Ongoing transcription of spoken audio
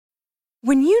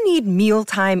When you need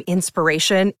mealtime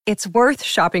inspiration, it's worth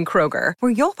shopping Kroger,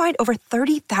 where you'll find over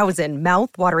 30,000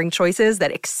 mouth-watering choices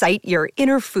that excite your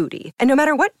inner foodie. And no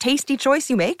matter what tasty choice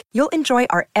you make, you'll enjoy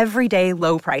our everyday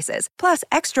low prices, plus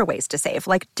extra ways to save,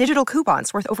 like digital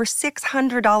coupons worth over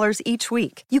 $600 each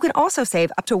week. You can also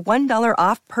save up to $1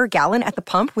 off per gallon at the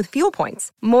pump with fuel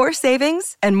points. More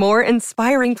savings and more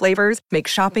inspiring flavors make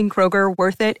shopping Kroger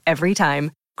worth it every time.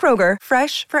 Kroger,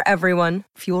 fresh for everyone.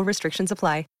 Fuel restrictions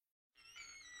apply.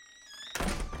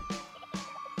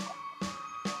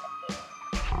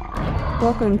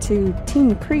 Welcome to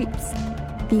Teen Creeps,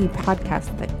 the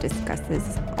podcast that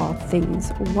discusses all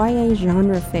things YA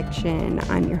genre fiction.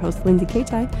 I'm your host, Lindsay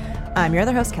Kaitai. I'm your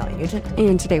other host, Kelly Nugent.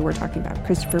 And today we're talking about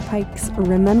Christopher Pike's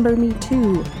Remember Me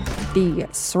 2, the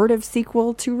sort of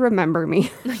sequel to Remember Me.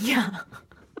 Yeah.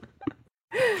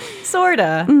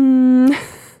 Sorta.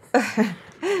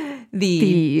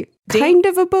 The kind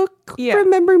of a book, yeah.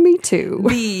 Remember Me 2.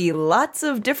 The lots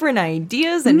of different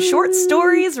ideas and short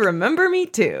stories, Remember Me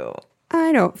 2.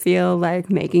 I don't feel like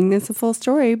making this a full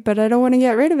story, but I don't want to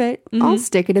get rid of it. I'll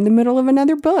stick it in the middle of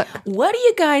another book. What do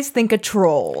you guys think of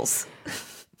Trolls?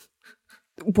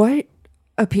 What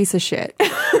a piece of shit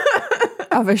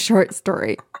of a short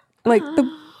story. Like, the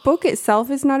book itself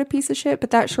is not a piece of shit,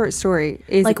 but that short story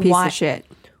is like, a piece of shit.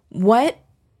 What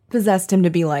possessed him to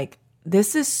be like,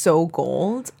 this is so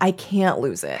gold, I can't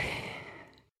lose it?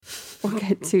 We'll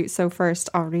get to, so first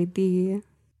I'll read the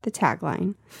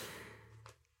tagline.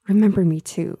 Remember Me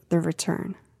Too, the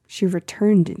return. She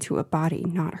returned into a body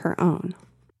not her own.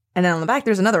 And then on the back,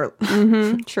 there's another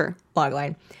sure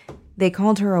logline. They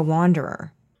called her a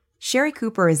wanderer. Sherry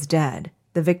Cooper is dead,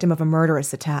 the victim of a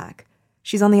murderous attack.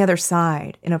 She's on the other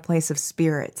side, in a place of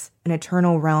spirits, an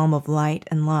eternal realm of light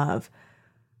and love.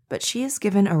 But she is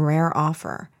given a rare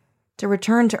offer, to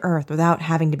return to Earth without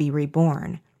having to be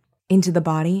reborn, into the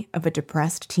body of a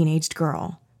depressed teenaged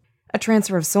girl. A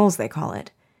transfer of souls, they call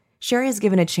it. Sherry is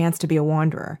given a chance to be a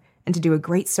wanderer and to do a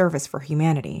great service for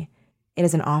humanity. It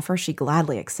is an offer she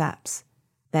gladly accepts.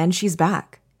 Then she's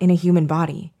back, in a human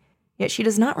body. Yet she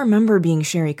does not remember being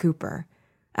Sherry Cooper.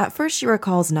 At first she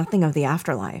recalls nothing of the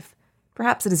afterlife.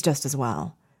 Perhaps it is just as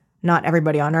well. Not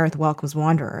everybody on Earth welcomes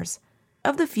wanderers.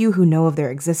 Of the few who know of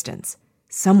their existence,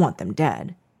 some want them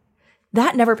dead.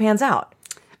 That never pans out.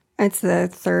 It's the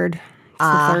third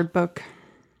book.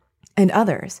 And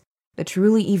others, the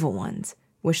truly evil ones,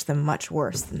 wish them much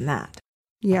worse than that.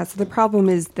 Yeah, so the problem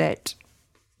is that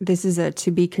this is a to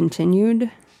be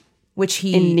continued. Which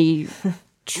he... in the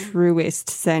truest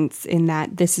sense, in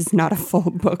that this is not a full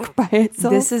book by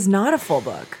itself. This is not a full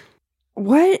book.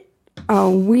 What a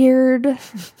weird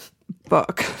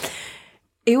book.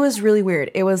 It was really weird.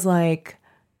 It was like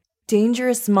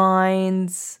Dangerous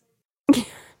Minds...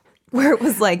 where it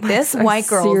was like, this white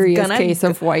girl is gonna... case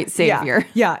of white savior.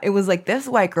 Yeah, it was like, this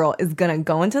white girl is gonna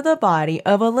go into the body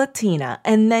of a Latina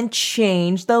and then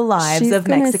change the lives of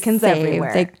Mexicans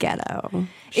everywhere. The ghetto.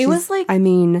 It was like... I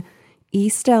mean,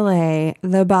 East LA,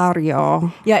 the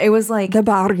barrio. Yeah, it was like... the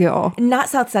barrio. Not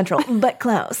South Central, but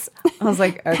close. I was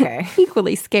like, okay.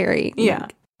 Equally scary. Yeah.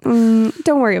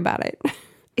 Don't worry about it.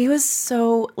 It was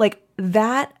so... like,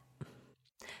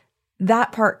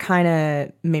 that part kind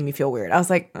of made me feel weird. I was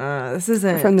like, this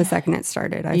isn't... From the second it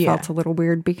started, I felt a little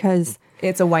weird because...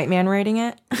 It's a white man writing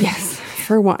it? Yes,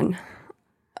 for one.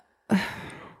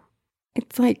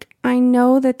 It's like, I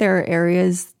know that there are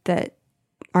areas that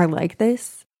are like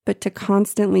this, but to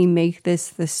constantly make this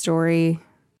the story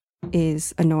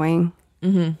is annoying.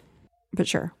 Mm-hmm. But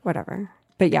sure, whatever.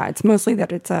 But yeah, it's mostly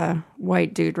that it's a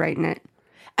white dude writing it.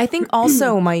 I think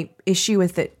also my issue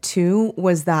with it, too,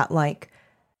 was that, like,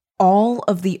 all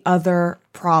of the other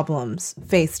problems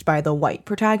faced by the white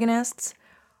protagonists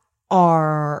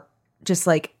are just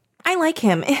like, I like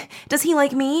him. Does he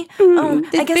like me?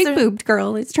 This big-boobed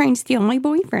girl is trying to steal my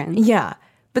boyfriend. Yeah.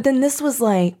 But then this was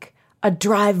like a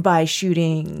drive-by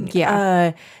shooting.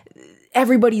 Yeah.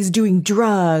 Everybody's doing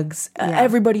drugs.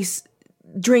 Everybody's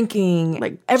drinking.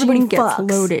 Like, everybody Jean gets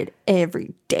fucks. loaded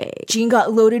every day. Jean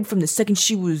got loaded from the second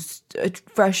she was a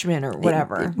freshman or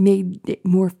whatever. It made it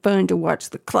more fun to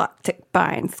watch the clock tick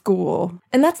by in school.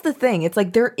 And that's the thing. It's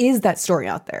like, there is that story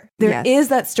out there. There is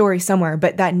that story somewhere,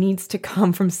 but that needs to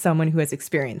come from someone who has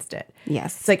experienced it.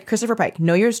 Yes. It's like, Christopher Pike,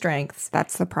 know your strengths.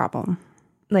 That's the problem.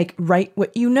 Like, write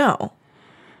what you know.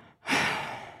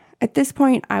 At this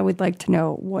point, I would like to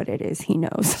know what it is he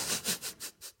knows.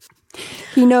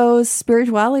 He knows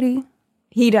spirituality.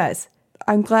 He does.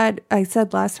 I'm glad I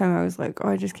said last time, I was like, oh,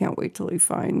 I just can't wait till he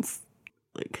finds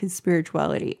like his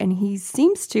spirituality. And he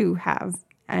seems to have,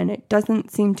 and it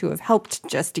doesn't seem to have helped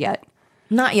just yet.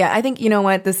 Not yet. I think, you know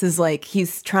what? This is like,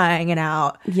 he's trying it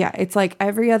out. Yeah, it's like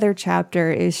every other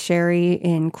chapter is Sherry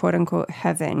in quote unquote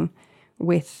heaven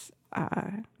with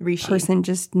a Rishi. person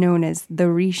just known as the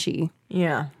Rishi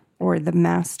Yeah. or the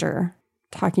master,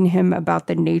 talking to him about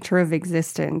the nature of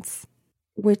existence,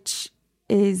 which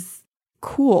is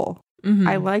cool.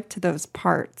 I liked those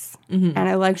parts. And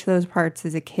I liked those parts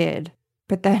as a kid.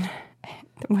 But then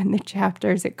when the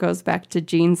chapters, it goes back to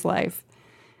Jean's life,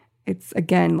 it's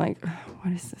again like,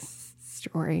 what is this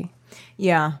story?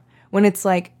 Yeah. When it's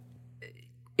like,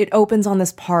 it opens on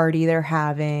this party they're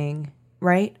having,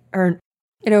 right? Or,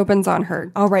 It opens on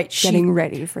her oh, right. getting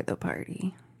ready for the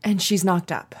party. And she's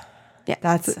knocked up. Yeah,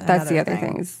 That's the another other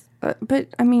thing. things. But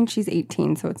I mean, she's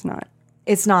 18, so it's not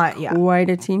It's not, yeah.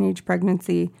 quite a teenage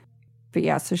pregnancy. But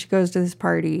yeah, so she goes to this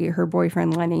party. Her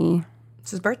boyfriend, Lenny,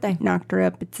 It's his birthday. knocked her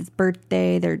up. It's his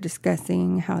birthday. They're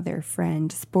discussing how their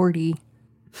friend, Sporty,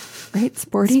 right?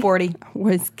 Sporty.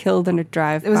 was killed in a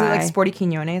drive-by. Was it like Sporty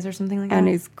Quinones or something like that? And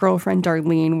his girlfriend,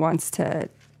 Darlene, wants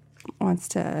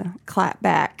to clap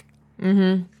back.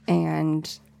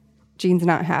 And Jean's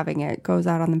not having it, goes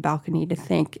out on the balcony to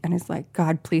think, and is like,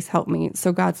 God, please help me.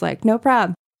 So God's like, no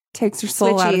prob. Takes her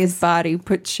soul out of his Switchies. body,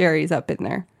 puts Sherry's up in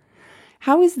there.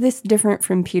 How is this different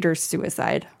from Peter's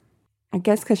suicide? I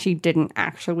guess because she didn't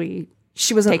actually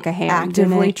She wasn't take a hand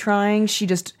actively in it. trying. She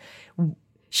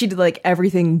did like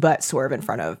everything but swerve in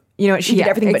front of. You know, she did Yeah,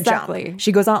 everything but exactly. jump.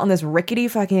 She goes out on this rickety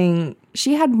fucking.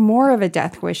 She had more of a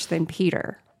death wish than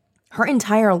Peter. Her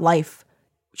entire life,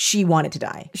 she wanted to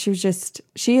die.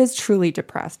 She is truly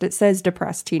depressed. It says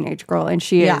depressed teenage girl, and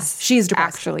she she's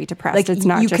depressed. actually depressed. Like it's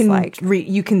not you just can like,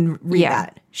 you can read Yeah.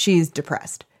 that she's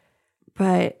depressed.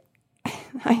 but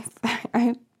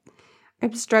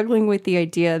I'm struggling with the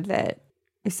idea that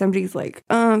if somebody's like,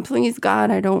 please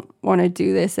God, I don't want to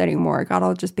do this anymore, God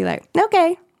will just be like,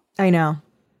 okay, I know.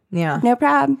 Yeah. no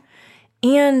problem,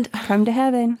 And come to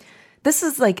heaven. this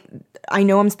is like, I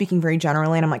know I'm speaking very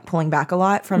generally and I'm like pulling back a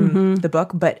lot from the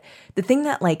book, but the thing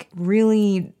that like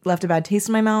really left a bad taste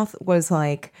in my mouth was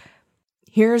like,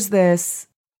 here's this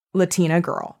Latina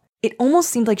girl. It almost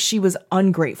seemed like she was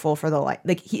ungrateful for the life.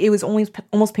 Like it was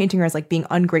almost painting her as like being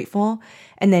ungrateful.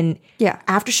 And then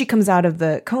after she comes out of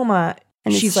the coma,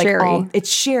 And she's it's like, Sherry.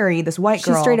 it's Sherry, this white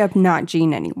girl. She's straight up not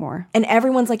Jean anymore. And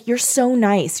everyone's like, you're so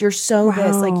nice. You're so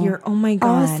this. Like you're, oh my God.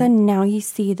 All of a sudden now you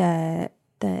see the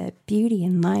beauty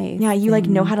in life. Yeah, you like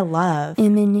know how to love.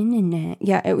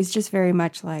 Yeah, it was just very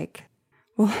much like,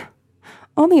 well,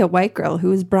 only a white girl who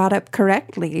was brought up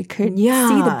correctly could see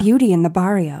the beauty in the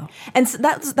barrio. And so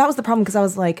that was the problem, because I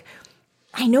was like,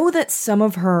 I know that some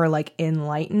of her like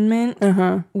enlightenment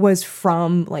was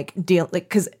from like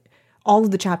because all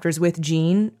of the chapters with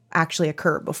Jean actually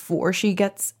occur before she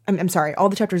gets. I'm sorry, all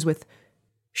the chapters with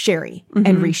Sherry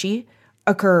and Rishi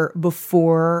occur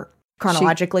before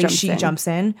chronologically she jumps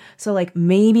in. So like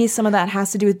maybe some of that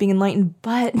has to do with being enlightened,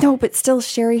 but No, but still,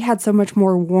 Sherry had so much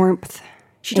more warmth.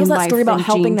 she tells that story about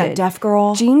helping that deaf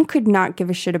girl. Jean could not give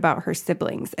a shit about her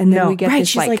siblings. And then we get this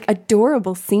she's like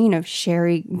adorable scene of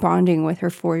Sherry bonding with her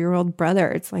 4-year-old brother.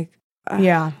 It's like,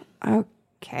 Yeah.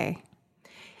 okay.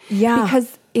 Yeah.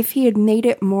 Because if he had made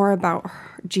it more about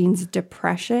Jean's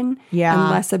depression and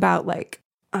less about like,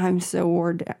 I'm so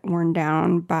worn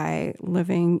down by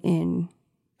living in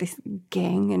this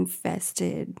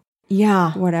gang-infested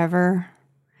whatever.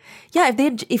 Yeah,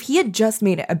 if he had just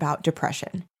made it about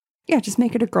depression. Yeah, just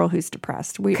make it a girl who's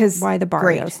depressed. Why the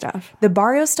barrio stuff? The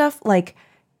barrio stuff, like,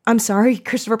 I'm sorry,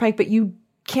 Christopher Pike, but you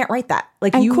can't write that.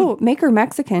 Like, And cool, make her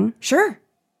Mexican. Sure.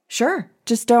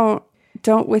 Just don't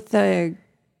with the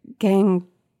gang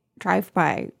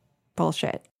drive-by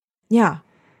bullshit. Yeah.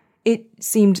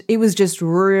 It was just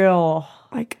real.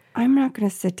 Like, I'm not going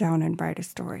to sit down and write a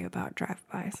story about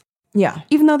drive-bys. Yeah.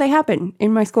 Even though they happen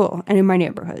in my school and in my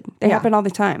neighborhood. They happen all the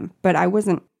time, but I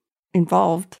wasn't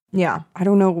involved. Yeah. I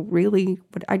don't know really,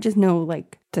 but I just know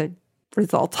like the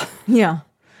result. Yeah.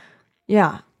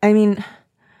 Yeah. I mean,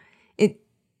 it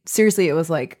was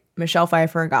like Michelle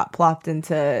Pfeiffer got plopped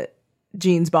into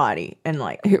Jean's body and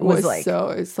like It was like, so,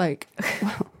 it's like,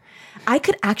 I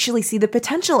could actually see the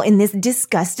potential in this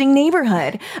disgusting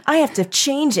neighborhood. I have to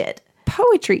change it.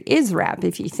 Poetry is rap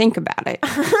if you think about it.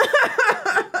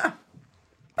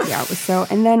 Yeah, it was so,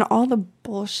 and then all the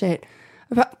bullshit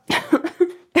about,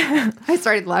 I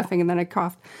started laughing and then I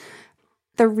coughed.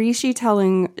 The Rishi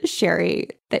telling Sherry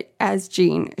that as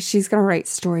Jean, she's going to write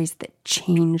stories that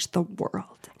change the world.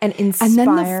 And inspire. And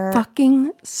then the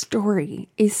fucking story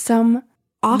is some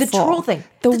awful. The troll thing.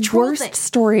 The troll worst thing.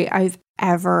 story I've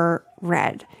ever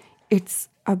read. It's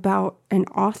about an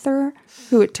author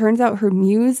who it turns out her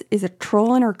muse is a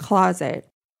troll in her closet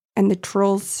and the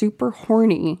troll's super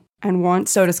horny and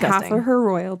wants So disgusting. half of her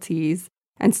royalties.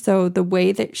 And so the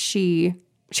way that she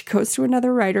goes to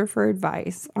another writer for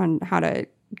advice on how to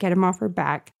get him off her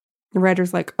back. The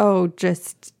writer's like, oh,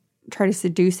 just try to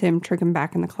seduce him, trick him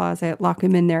back in the closet, lock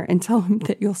him in there, and tell him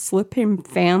that you'll slip him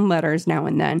fan letters now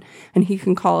and then, and he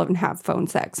can call up and have phone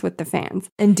sex with the fans.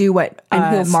 And do what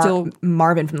And he'll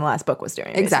Marvin from the last book was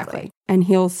doing. Exactly. Basically. And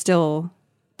he'll still,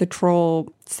 the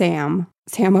troll Sam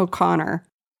O'Connor.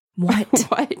 What?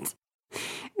 What?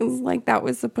 It was like that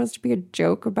was supposed to be a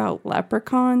joke about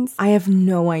leprechauns. I have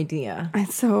no idea.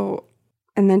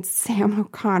 And then Sam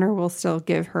O'Connor will still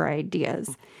give her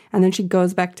ideas. And then she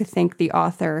goes back to thank the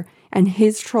author, and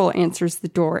his troll answers the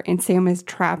door, and Sam is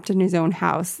trapped in his own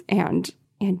house, and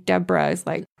Deborah is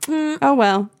like, oh,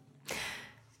 well.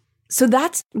 So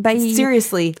that's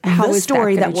seriously how the is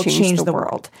story that will change change the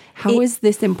world. How is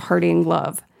this imparting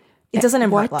love? It doesn't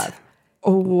impart love.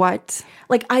 What?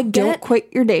 Like, I get... Don't quit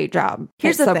your day job.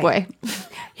 Here's at the Subway.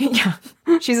 Thing. Yeah.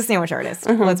 She's a sandwich artist.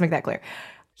 Let's make that clear.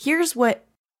 Here's what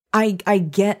I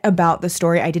get about the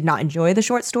story. I did not enjoy the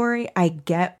short story. I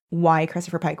get why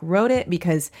Christopher Pike wrote it,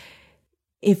 because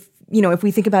if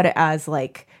we think about it as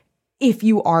like, if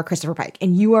you are Christopher Pike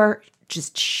and you are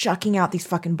just shucking out these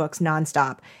fucking books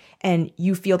nonstop and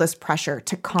you feel this pressure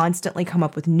to constantly come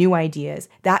up with new ideas,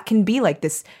 that can be like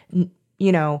this,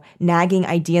 nagging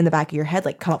idea in the back of your head,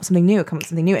 like come up with something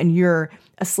new, and you're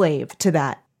a slave to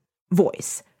that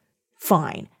voice.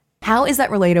 Fine. How is that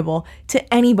relatable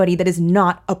to anybody that is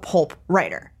not a pulp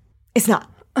writer? It's not.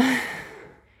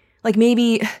 Like,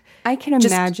 maybe I can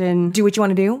imagine. Do what you want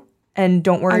to do and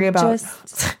don't worry about.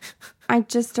 I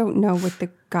just don't know what the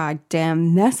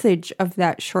goddamn message of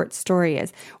that short story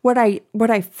is. What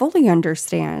I fully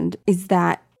understand is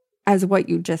that, as what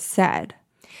you just said,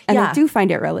 and I do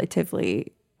find it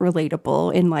relatively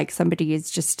relatable in like somebody is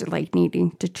just like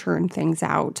needing to churn things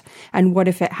out. And what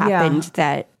if it happened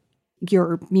that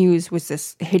your muse was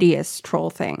this hideous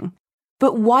troll thing?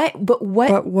 But what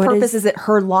purpose is it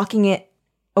her locking it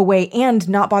away and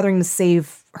not bothering to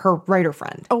save her writer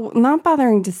friend? Oh, not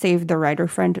bothering to save the writer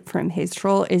friend from his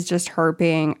troll is just her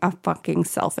being a fucking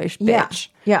selfish bitch.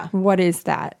 Yeah. What is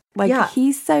that? Like,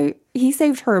 he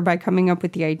saved her by coming up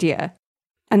with the idea.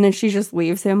 And then she just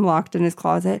leaves him locked in his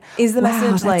closet. Is the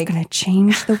message like... that's going to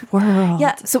change the world.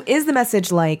 Yeah. So is the message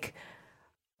like,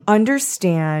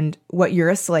 understand what you're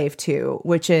a slave to,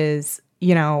 which is,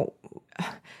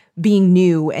 being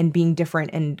new and being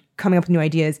different and coming up with new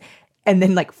ideas, and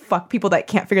then like fuck people that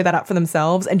can't figure that out for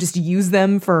themselves and just use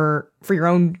them for your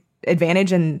own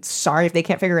advantage, and sorry if they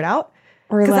can't figure it out?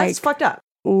 Or like, that's fucked up.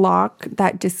 Lock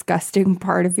that disgusting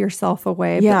part of yourself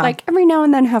away. Yeah. But like every now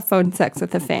and then have phone sex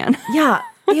with a fan. Yeah.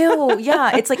 Ew.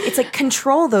 Yeah. It's like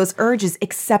control those urges,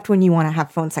 except when you want to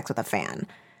have phone sex with a fan.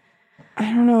 I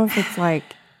don't know if it's like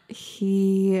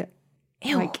he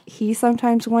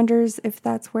sometimes wonders if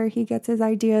that's where he gets his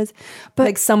ideas, but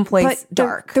like someplace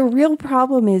dark. The real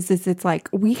problem is it's like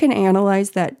we can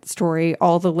analyze that story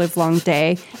all the live long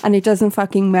day, and it doesn't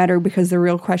fucking matter, because the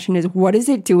real question is, what is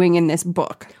it doing in this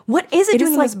book? What is it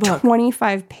doing in this book? It is like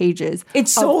 25 pages.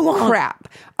 It's so long. Crap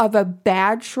of a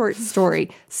bad short story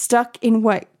stuck in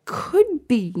what could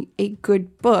be a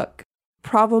good book.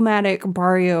 Problematic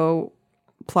Barrio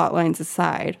plot lines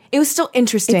aside, it was still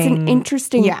interesting. It's an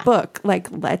interesting book. Like,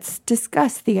 let's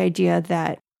discuss the idea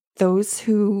that those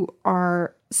who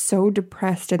are so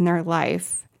depressed in their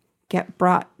life get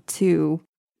brought to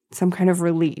some kind of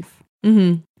relief.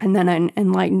 Mm-hmm. And then an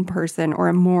enlightened person or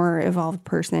a more evolved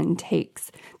person takes.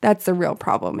 That's the real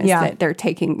problem, is that they're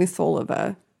taking the soul of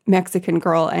a Mexican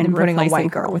girl and putting a white her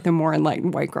girl with a more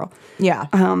enlightened white girl. Yeah.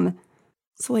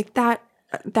 So like that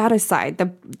aside,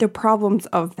 the problems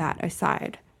of that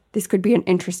aside, this could be an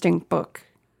interesting book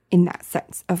in that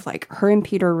sense of like her and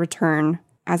Peter return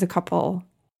as a couple,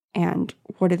 and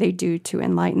what do they do to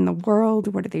enlighten the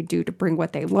world? What do they do to bring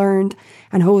what they learned?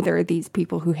 And there are these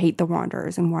people who hate the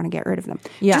Wanderers and want to get rid of them.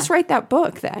 Yeah. Just write that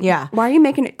book then. Yeah. Why are you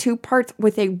making it 2 parts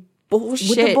with a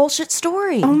bullshit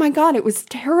story? Oh my God, it was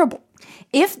terrible.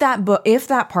 If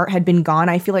that part had been gone,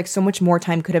 I feel like so much more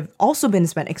time could have also been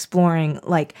spent exploring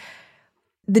like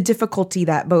the difficulty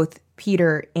that both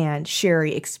Peter and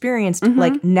Sherry experienced,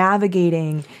 like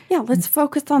navigating. Yeah, let's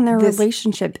focus on their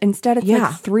relationship. Instead, it's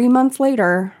like 3 months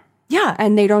later. Yeah.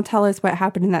 And they don't tell us what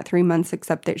happened in that 3 months,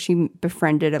 except that she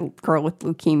befriended a girl with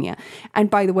leukemia. And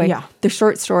by the way, the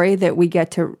short story that we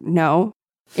get to know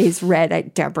is read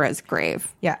at Deborah's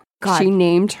grave. Yeah. God. She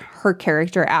named her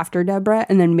character after Deborah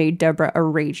and then made Deborah a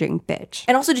raging bitch.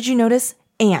 And also, did you notice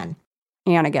Anne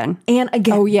again?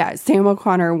 Oh, yeah. Sam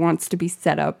O'Connor wants to be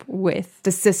set up with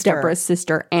the sister. Deborah's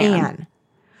sister, Anne.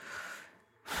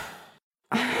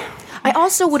 I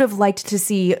also would have liked to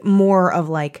see more of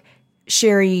like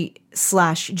Sherry/Jean,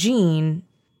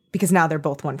 because now they're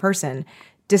both one person,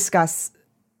 discuss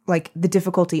like the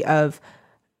difficulty of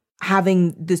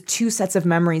having the two sets of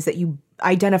memories that you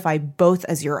identify both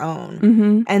as your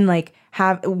own, and like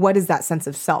what is that sense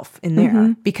of self in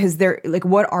there? Because they're like,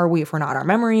 what are we if we're not our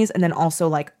memories? And then also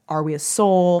like, are we a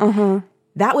soul?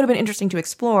 That would have been interesting to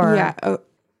explore. Yeah.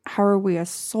 How are we a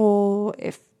soul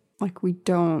if like we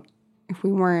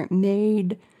weren't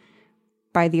made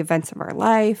by the events of our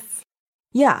life?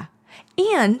 Yeah.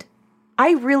 And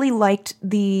I really liked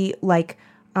the like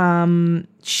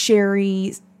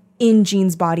Sherry in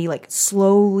Jean's body, like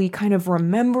slowly kind of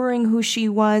remembering who she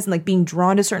was and like being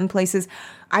drawn to certain places.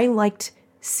 I liked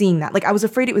seeing that. Like I was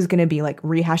afraid it was going to be like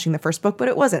rehashing the first book, but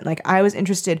it wasn't. Like I was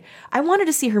interested. I wanted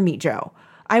to see her meet Joe.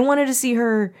 I wanted to see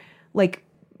her like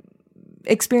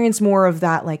experience more of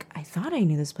that. Like, I thought I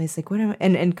knew this place. Like, what am I?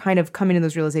 And kind of coming to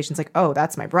those realizations like, oh,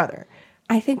 that's my brother.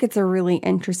 I think it's a really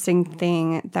interesting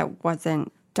thing that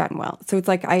wasn't done well. So it's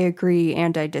like I agree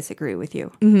and I disagree with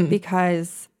you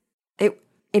because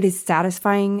it is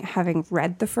satisfying having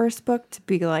read the first book to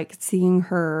be like seeing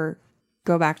her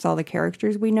go back to all the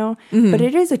characters we know. But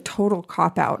it is a total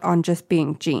cop-out on just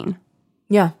being Jean.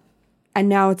 Yeah. And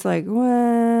now it's like,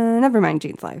 well, never mind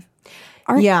Jean's life.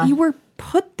 You were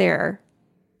put there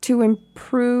to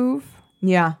improve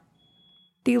the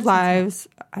lives.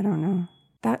 I don't know.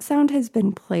 That sound has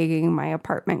been plaguing my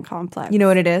apartment complex. You know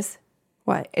what it is?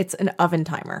 What? It's an oven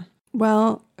timer.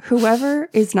 Well, whoever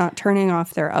is not turning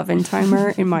off their oven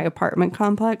timer in my apartment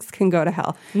complex can go to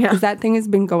hell. Because that thing has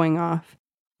been going off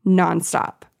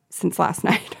nonstop since last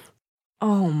night.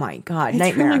 Oh my God. It's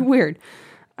Nightmare. really weird.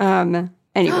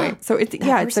 Anyway, so it's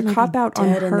it's a cop-out on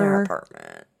her. In their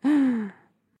apartment.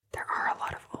 There are a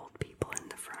lot of old people in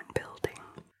the front building.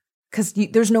 Because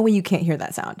there's no way you can't hear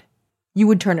that sound. You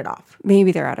would turn it off.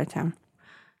 Maybe they're out of town.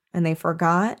 And they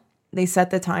forgot. They set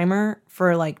the timer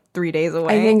for like 3 days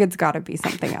away. I think it's got to be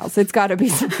something else. It's got to be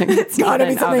something. It's got to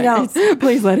be something else.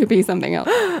 Please let it be something else.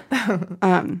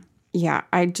 Yeah,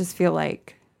 I just feel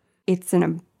like it's an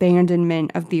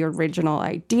abandonment of the original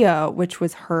idea, which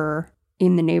was her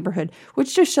in the neighborhood,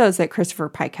 which just shows that Christopher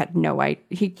Pike had no idea.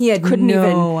 He had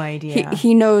no idea.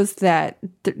 He knows that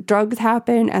drugs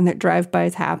happen and that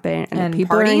drive-bys happen and that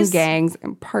people parties. Are in gangs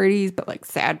and parties, but like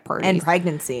sad parties. And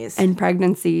pregnancies.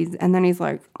 And then he's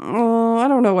like, oh, I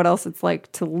don't know what else it's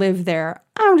like to live there.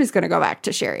 I'm just going to go back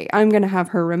to Sherry. I'm going to have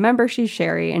her remember she's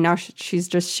Sherry, and now she's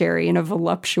just Sherry in a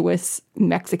voluptuous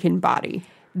Mexican body.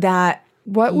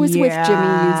 What was with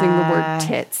Jimmy using the word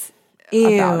tits?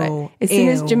 About it. As soon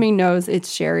as Jimmy knows it's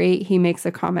Sherry, he makes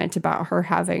a comment about her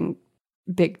having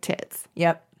big tits.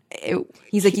 Yep.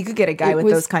 He's like, you could get a guy with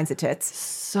those kinds of tits.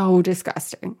 So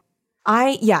disgusting.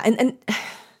 And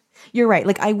you're right.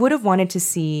 Like, I would have wanted to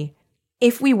see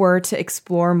if we were to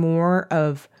explore more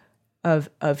of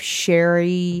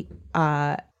Sherry /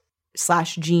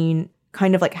 Jean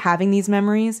kind of like having these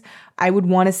memories. I would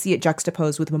want to see it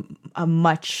juxtaposed with a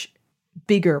much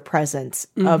bigger presence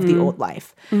of the old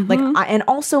life. Like, and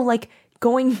also like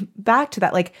going back to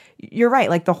that, like, you're right.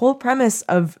 Like the whole premise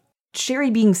of Sherry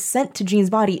being sent to Jean's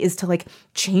body is to like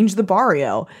change the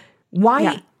barrio.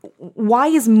 Why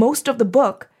is most of the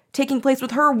book taking place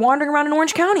with her wandering around in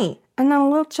Orange County? And then a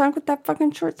little chunk with that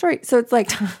fucking short story. So it's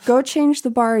like, go change the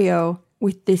barrio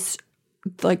with this,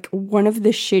 like one of the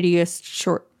shittiest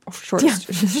short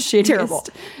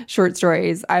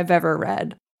stories I've ever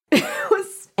read.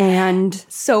 And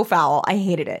so foul. I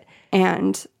hated it.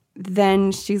 And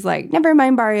then she's like, never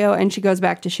mind Barrio. And she goes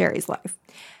back to Sherry's life.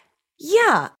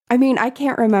 Yeah. I mean, I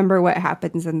can't remember what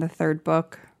happens in the third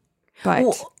book.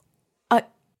 But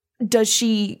does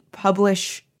she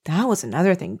publish? That was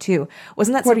another thing too.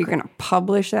 Wasn't that what are you going to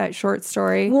publish that short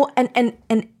story? Well, and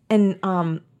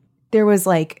there was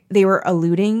like, they were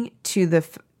alluding to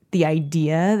the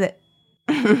idea that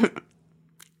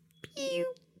pew,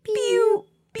 pew,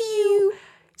 pew.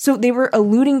 So they were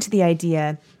alluding to the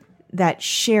idea that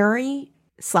Sherry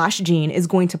 / Jean is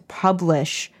going to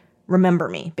publish Remember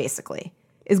Me, basically.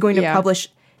 Is going to publish.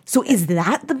 So is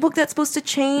that the book that's supposed to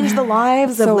change the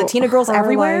lives of Latina girls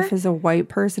everywhere? Her life as a white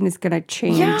person is going to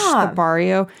change the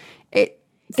barrio. This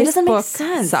doesn't book make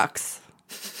sense. Sucks.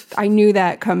 I knew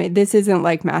that coming. This isn't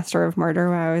like Master of Murder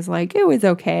where I was like, it was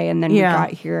okay. And then we got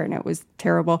here and it was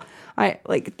terrible.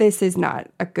 This is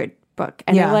not a good book.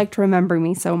 And I liked Remember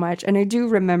Me so much. And I do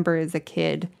remember as a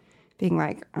kid being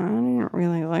like, I didn't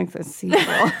really like the sequel.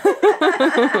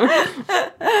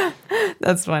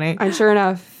 That's funny. And sure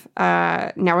enough,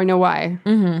 Now I know why.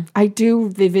 Mm-hmm. I do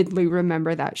vividly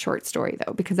remember that short story,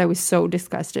 though, because I was so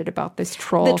disgusted about this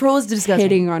troll. The troll is disgusting.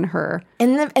 Hitting on her.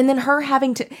 And then her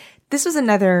having to... This was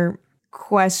another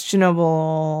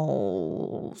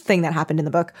questionable thing that happened in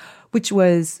the book, which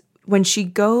was when she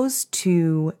goes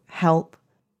to help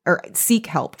or seek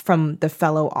help from the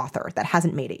fellow author that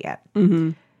hasn't made it yet.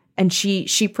 Mm-hmm. And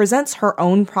she presents her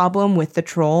own problem with the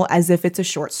troll as if it's a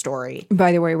short story.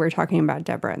 By the way, we're talking about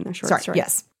Deborah in the short story.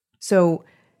 Yes. So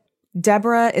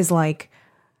Deborah is like,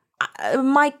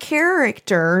 my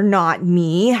character, not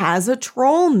me, has a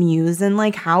troll muse. And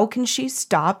like, how can she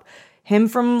stop him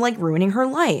from like ruining her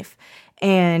life?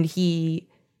 And he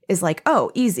is like, oh,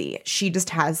 easy. She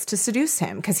just has to seduce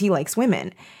him because he likes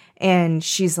women. And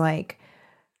she's like,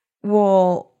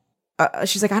 well...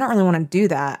 she's like, I don't really want to do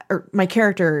that. Or my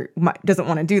character doesn't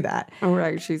want to do that. Oh,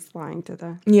 right. She's lying to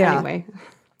the... Yeah. Anyway.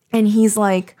 And he's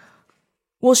like,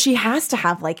 well, she has to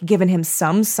have, like, given him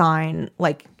some sign.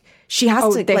 Like, she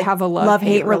has to, they like, have a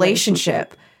love-hate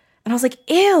relationship. And I was like,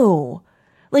 ew.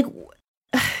 Like,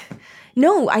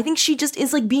 no, I think she just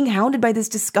is, like, being hounded by this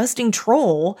disgusting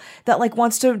troll that, like,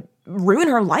 wants to ruin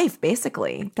her life,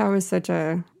 basically. That was such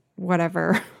a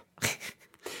whatever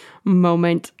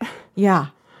moment. Yeah.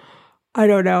 I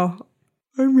don't know.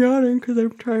 I'm yawning because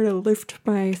I'm trying to lift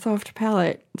my soft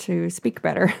palate to speak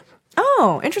better.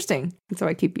 Oh, interesting. And so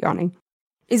I keep yawning.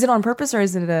 Is it on purpose or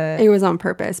is it It was on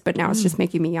purpose, but now it's just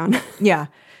making me yawn. Yeah.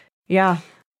 Yeah.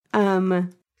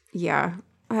 Yeah.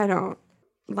 I don't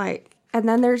like... And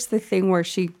then there's the thing where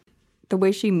the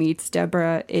way she meets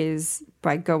Deborah is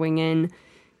by going in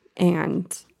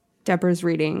and Deborah's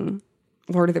reading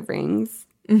Lord of the Rings.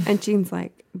 And Jean's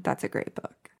like, that's a great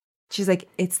book. She's like,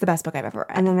 it's the best book I've ever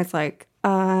read. And then it's like,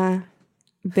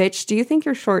 bitch, do you think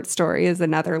your short story is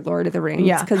another Lord of the Rings?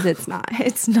 Yeah. Because it's not.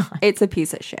 It's not. It's a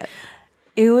piece of shit.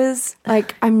 It was...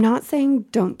 Like, I'm not saying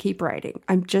don't keep writing.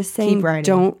 I'm just saying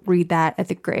don't read that at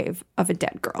the grave of a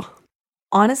dead girl.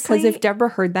 Honestly... Because if Deborah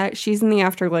heard that, she's in the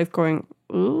afterlife going,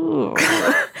 ooh.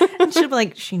 And she'll be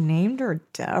like, she named her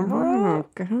Deborah? Oh,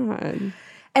 God.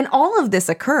 And all of this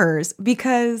occurs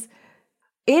because...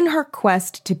 in her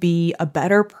quest to be a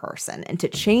better person and to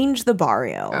change the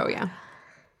barrio, Oh, yeah.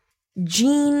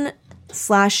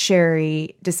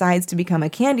 Jean/Sherry decides to become a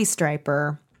candy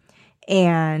striper.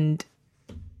 And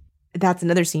that's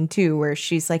another scene, too, where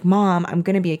she's like, Mom, I'm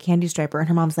going to be a candy striper. And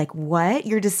her mom's like, what?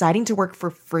 You're deciding to work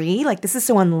for free? Like, this is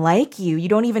so unlike you. You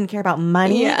don't even care about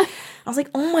money? Yeah. I was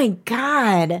like, oh, my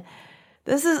God.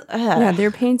 This is... Yeah,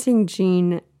 they're painting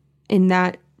Jean in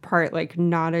that part like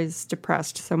not as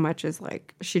depressed so much as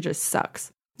like she just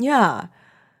sucks. Yeah.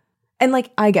 And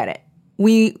like I get it.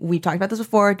 We talked about this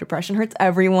before. Depression hurts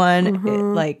everyone.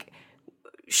 Mm-hmm.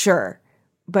 Sure.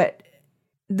 But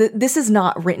this is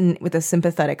not written with a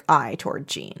sympathetic eye toward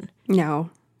Jean. No.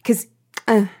 Because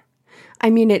I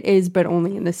mean it is, but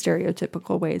only in the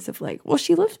stereotypical ways of like, well,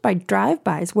 she lives by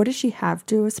drive-bys. What does she have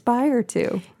to aspire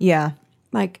to? Yeah.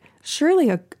 Like surely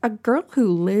a girl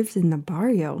who lives in the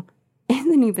barrio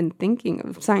isn't even thinking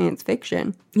of science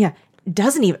fiction. Yeah.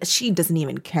 She doesn't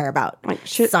even care about like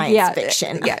science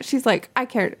fiction. Yeah. She's like, I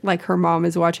care. Like her mom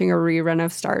is watching a rerun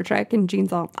of Star Trek and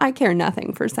Jean's all, I care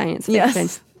nothing for science fiction.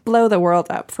 Yes. Blow the world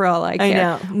up for all I care. I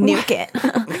know. Nuke it.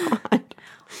 Oh, God.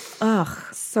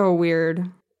 Ugh. So weird.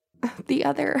 The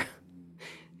other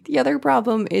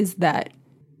problem is that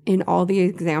in all the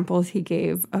examples he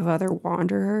gave of other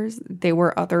wanderers, they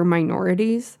were other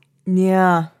minorities.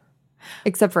 Yeah.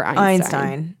 Except for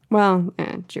Einstein. Well,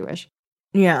 Jewish.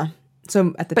 Yeah.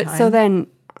 So at the time. But so then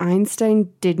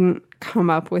Einstein didn't come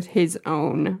up with his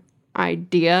own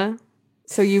idea.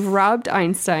 So you've robbed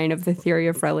Einstein of the theory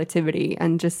of relativity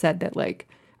and just said that like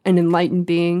an enlightened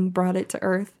being brought it to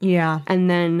Earth. Yeah. And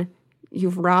then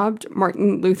you've robbed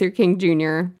Martin Luther King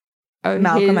Jr. of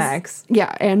Malcolm X.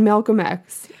 Yeah, and Malcolm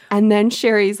X. And then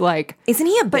Sherry's like, isn't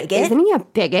he a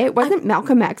bigot? Wasn't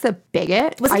Malcolm X a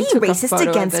bigot? Wasn't he racist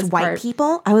against white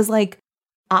people? I was like,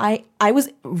 I was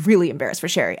really embarrassed for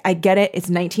Sherry. I get it. It's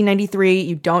 1993.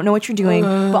 You don't know what you're doing.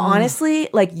 But honestly,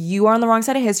 like you are on the wrong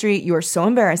side of history. You are so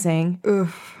embarrassing.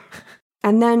 Ugh.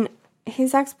 And then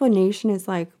his explanation is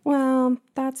like, well,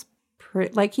 that's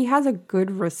pretty, like he has a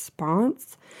good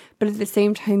response. But at the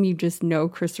same time, you just know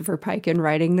Christopher Pike in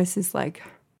writing this is like,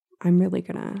 I'm really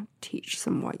going to teach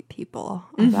some white people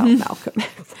about Malcolm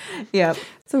X. Yep.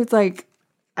 So it's like,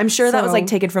 I'm sure that was like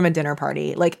taken from a dinner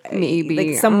party. Like maybe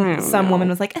like some woman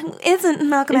was like, isn't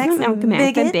Malcolm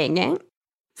X a bigot?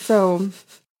 So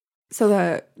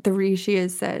the Rishi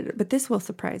has said, but this will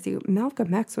surprise you.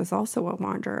 Malcolm X was also a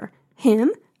wanderer.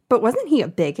 Him? But wasn't he a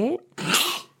bigot?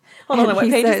 Hold on, what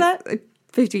page is that?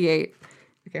 58.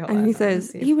 Okay, hold And on. he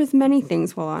says, he was many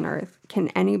things while on earth. Can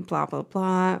any blah, blah,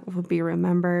 blah will be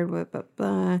remembered, blah, blah,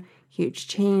 blah. Huge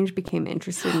change, became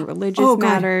interested in religious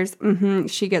matters.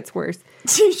 She gets worse.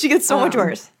 She gets so much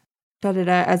worse.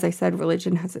 Da-da-da. As I said,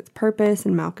 religion has its purpose,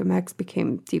 and Malcolm X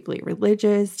became deeply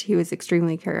religious. He was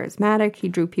extremely charismatic. He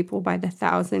drew people by the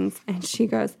thousands. And she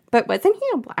goes, but wasn't he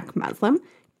a black Muslim?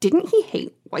 Didn't he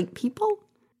hate white people?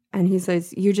 And he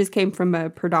says, you just came from a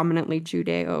predominantly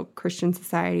Judeo-Christian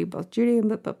society, both Judaism,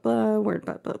 blah, blah, blah, word,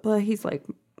 blah, blah, blah. He's like,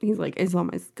 Islam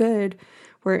is good.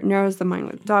 Where it narrows the mind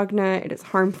with dogma, it is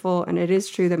harmful. And it is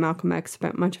true that Malcolm X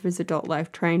spent much of his adult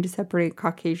life trying to separate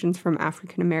Caucasians from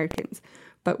African Americans.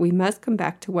 But we must come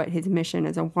back to what his mission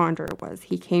as a wanderer was.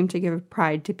 He came to give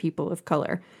pride to people of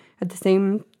color. At the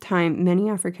same time, many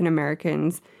African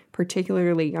Americans,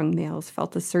 particularly young males,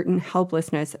 felt a certain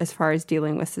helplessness as far as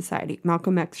dealing with society.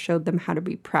 Malcolm X showed them how to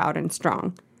be proud and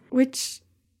strong, which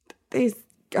is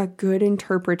a good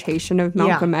interpretation of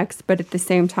Malcolm X. But at the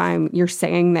same time, you're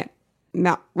saying that,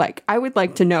 I would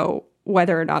like to know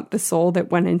whether or not the soul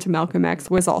that went into Malcolm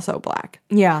X was also black.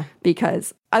 Yeah.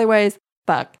 Because otherwise,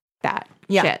 fuck that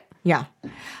shit. Yeah.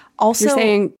 Also, you're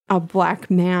saying a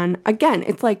black man, again,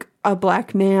 it's like a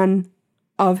black man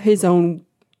of his own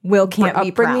can't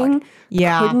be proud.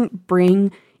 Yeah. Couldn't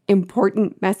bring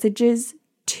important messages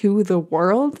to the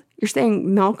world. You're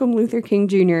saying Malcolm Luther King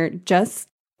Jr.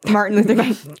 Martin Luther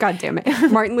King. God damn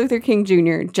it. Martin Luther King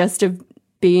Jr. just of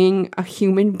being a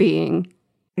human being.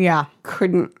 Yeah.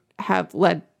 Couldn't have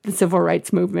led the civil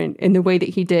rights movement in the way that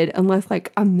he did unless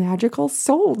like a magical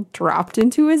soul dropped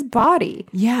into his body.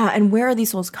 Yeah. And where are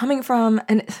these souls coming from?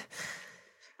 And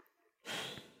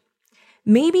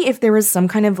maybe if there was some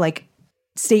kind of like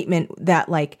statement that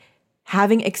like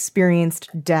having experienced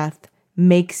death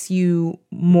makes you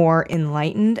more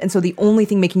enlightened. And so the only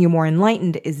thing making you more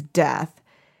enlightened is death.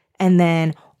 And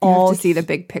then you have to see the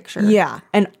big picture. Yeah.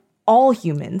 And all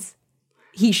humans,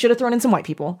 he should have thrown in some white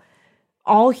people.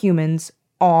 All humans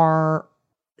are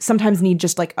sometimes need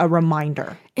just like a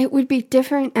reminder. It would be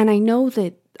different. And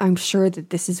I'm sure that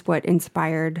this is what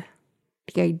inspired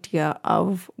the idea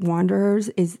of wanderers,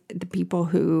 is the people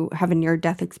who have a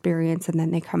near-death experience and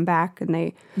then they come back and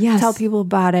they tell people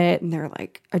about it and they're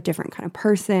like a different kind of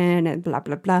person and blah,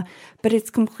 blah, blah. But it's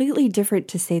completely different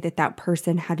to say that that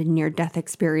person had a near-death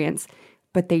experience,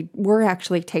 but they were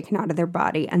actually taken out of their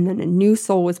body and then a new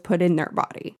soul was put in their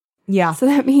body. Yeah. So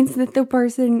that means that the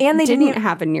person didn't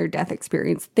have a near-death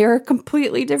experience. They're a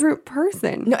completely different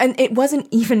person. No, and it wasn't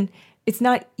even... It's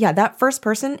not, that first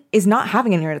person is not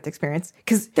having a near-death experience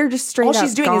because they're just straight all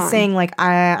she's doing is saying like,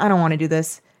 I don't want to do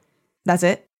this. That's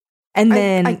it. And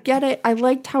then... I get it. I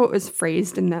liked how it was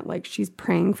phrased in that like she's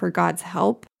praying for God's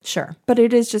help. Sure. But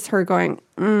it is just her going,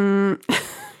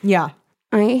 yeah.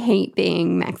 I hate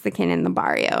being Mexican in the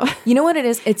barrio. You know what it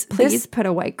is? It's please put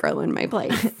a white girl in my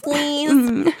place.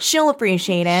 Please. She'll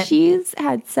appreciate it. She's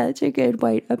had such a good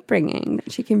white upbringing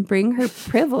that she can bring her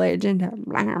privilege into...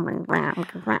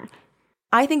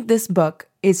 I think this book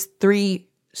is 3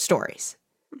 stories.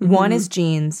 One is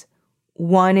Jean's,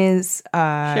 one is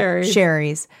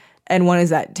Sherry's, and one is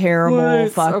that terrible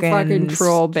fucking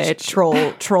troll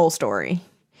bitch. Troll story.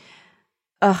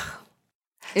 Ugh.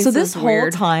 So this whole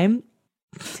time,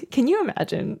 can you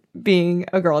imagine being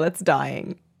a girl that's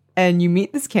dying and you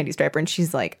meet this Candy Striper and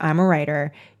she's like, I'm a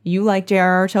writer. You like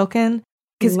J.R.R. Tolkien?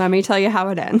 Let me tell you how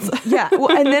it ends. Yeah.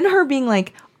 Well, and then her being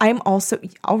like,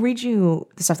 I'll read you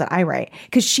the stuff that I write.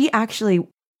 Because she's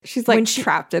like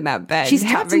trapped in that bed. She's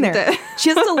trapped in there. She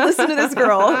has to listen to this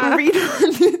girl read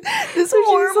this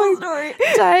horrible story.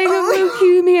 Dying of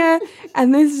leukemia.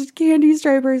 And this Candy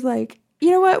Striper is like,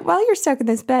 you know what? While you're stuck in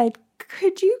this bed,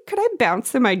 could I bounce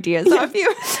some ideas off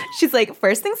you? She's like,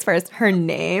 first things first, her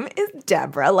name is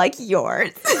Deborah, like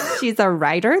yours. She's a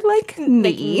writer like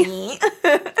me.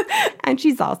 And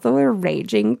she's also a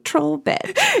raging troll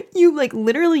bitch. You like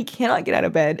literally cannot get out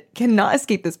of bed, cannot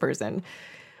escape this person.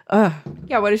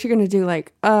 Yeah, what is she going to do?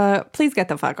 Like, please get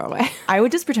the fuck away. I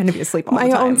would just pretend to be asleep all the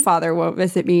time. My own father won't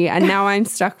visit me, and now I'm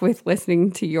stuck with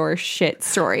listening to your shit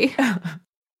story.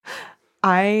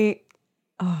 That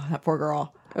poor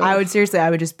girl. Oh. I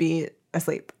would just be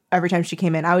asleep. Every time she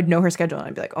came in, I would know her schedule and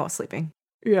I'd be like, oh, sleeping.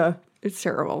 Yeah, it's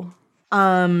terrible.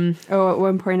 At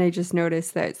one point I just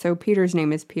noticed that, so Peter's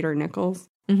name is Peter Nichols,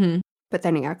 but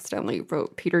then he accidentally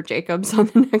wrote Peter Jacobs on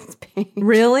the next page.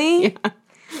 Really? Yeah.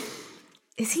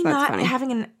 Is he not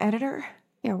having an editor?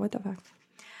 Yeah, what the fuck?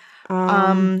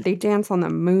 They dance on the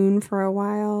moon for a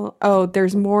while. Oh,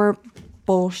 there's more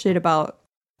bullshit about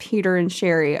Peter and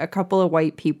Sherry, a couple of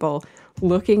white people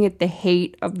looking at the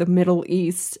hate of the Middle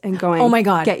East and going, oh my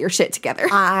God, get your shit together.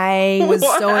 I was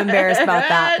so embarrassed about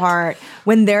that part.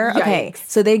 When they're okay, Yikes.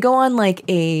 so they go on like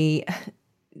a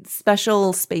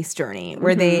special space journey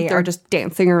where they They're are just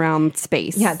dancing around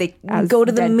space. yeah, they as go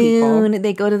to the dead moon, people.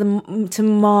 they go to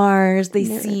Mars, they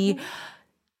see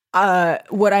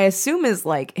what I assume is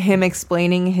like him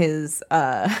explaining his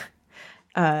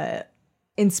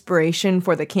inspiration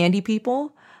for the candy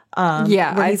people.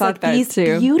 Yeah, where I he's thought like, that these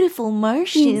too. beautiful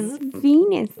Martians,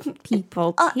 Venus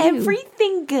people too.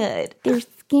 everything good. Their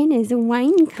skin is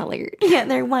wine colored. Yeah,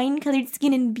 their wine-colored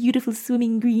skin and beautiful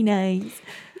swimming green eyes.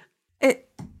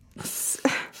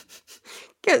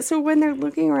 Yeah, so when they're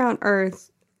looking around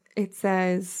Earth, it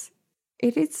says,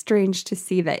 "It is strange to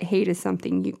see that hate is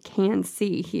something you can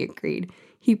see," he agreed.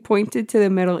 He pointed to the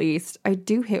Middle East. "I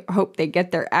do hope they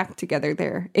get their act together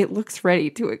there. It looks ready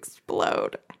to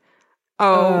explode."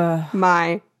 Oh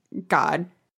my God.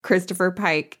 Christopher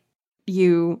Pike,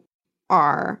 you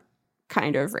are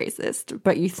kind of racist,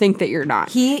 but you think that you're not.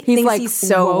 He's thinks he's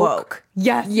so woke.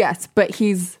 Yes, but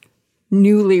he's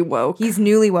newly woke. He's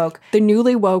newly woke. The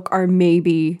newly woke are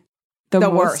maybe the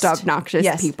most worst. obnoxious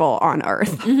Yes. people on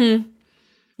Earth.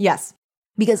 Yes.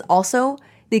 Because also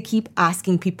they keep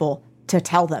asking people to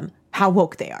tell them how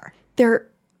woke they are. They're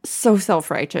so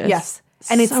self-righteous. Yes.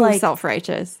 And it's so like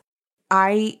self-righteous.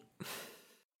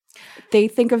 They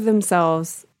think of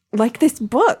themselves like this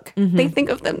book. They think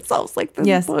of themselves like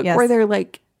this book where they're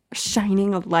like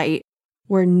shining a light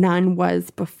where none was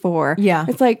before. Yeah.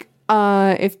 It's like,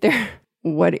 if they're,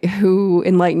 who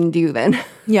enlightened you then?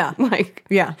 Yeah. Like,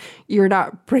 Yeah. you're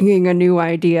not bringing a new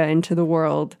idea into the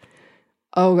world.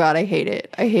 Oh God, I hate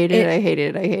it. I hate it. I hate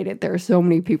it. I hate it. There are so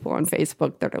many people on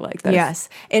Facebook that are like this. Yes.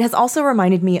 It has also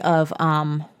reminded me of,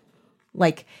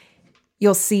 like,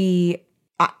 you'll see,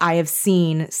 I have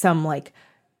seen some, like,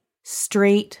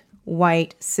 straight,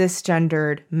 white,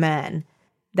 cisgendered men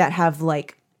that have,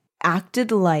 like,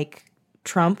 acted like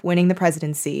Trump winning the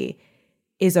presidency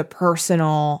is a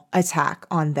personal attack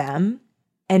on them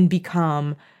and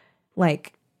become,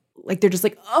 like they're just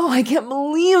like, oh, I can't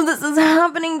believe this is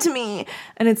happening to me.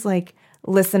 And it's like,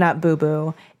 listen up,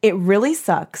 boo-boo. It really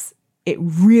sucks. It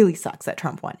really sucks that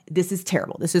Trump won. This is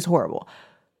terrible. This is horrible.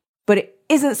 But it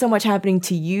isn't so much happening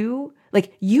to you.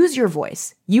 Like, use your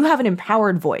voice. You have an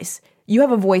empowered voice. You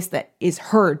have a voice that is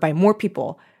heard by more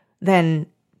people than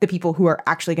the people who are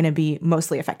actually going to be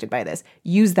mostly affected by this.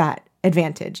 Use that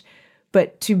advantage.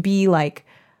 But to be like,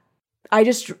 I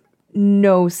just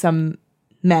know some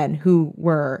men who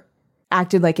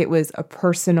acted like it was a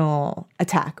personal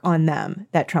attack on them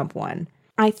that Trump won.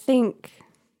 I think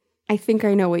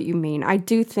I know what you mean. I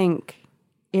do think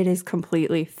it is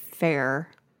completely fair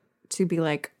to be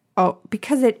like, oh,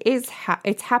 because it is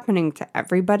it's happening to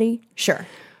everybody. Sure.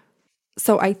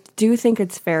 So I do think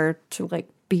it's fair to like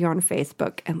be on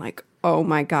Facebook and like, oh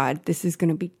my God, this is going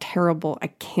to be terrible. I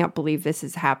can't believe this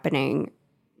is happening,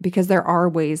 because there are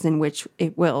ways in which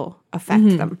it will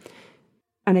affect them.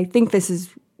 And I think this is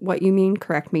what you mean.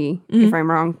 Correct me if I'm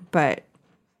wrong, but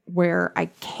where I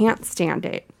can't stand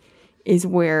it is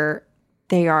where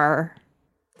they are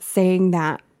saying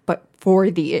that, but for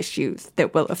the issues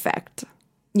that will affect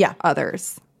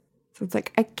others. So it's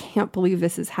like, I can't believe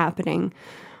this is happening.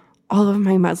 All of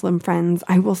my Muslim friends,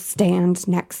 I will stand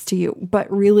next to you. But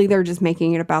really, they're just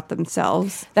making it about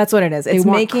themselves. That's what it is. They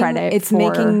want credit. It's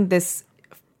making this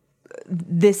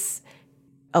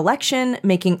election,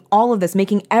 making all of this,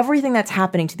 making everything that's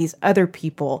happening to these other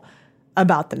people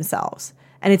about themselves.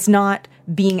 And it's not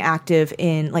being active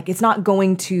in, like, it's not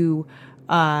going to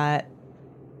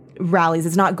rallies.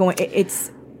 It's not going,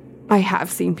 I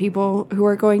have seen people who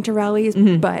are going to rallies,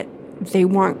 but they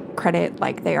want credit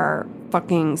like they are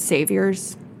fucking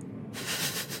saviors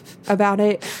about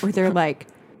it. Where they're like,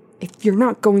 if you're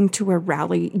not going to a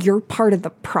rally, you're part of the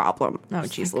problem. Oh,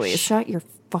 geez Louise. Shut your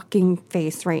fucking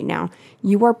face right now.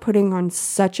 You are putting on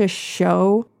such a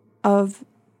show of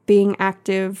being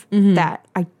active that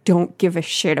I don't give a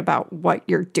shit about what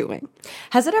you're doing.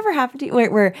 Has it ever happened to you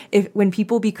where when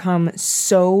people become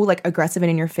so like aggressive and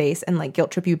in your face and like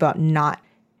guilt trip you about not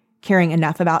caring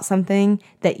enough about something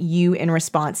that you in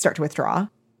response start to withdraw?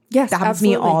 Yes, that happens to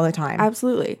me all the time.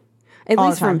 Absolutely. At all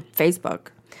least from Facebook.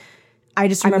 I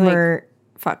just remember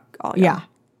fuck all. Yeah,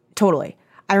 totally.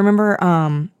 I remember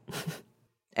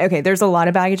okay, there's a lot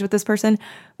of baggage with this person,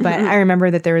 but I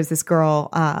remember that there was this girl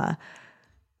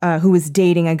who was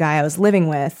dating a guy I was living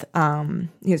with.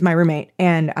 He was my roommate,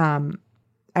 and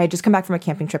I had just come back from a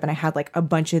camping trip, and I had like a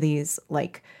bunch of these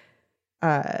like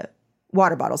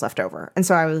water bottles left over, and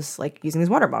so I was like using these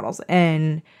water bottles,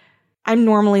 and I'm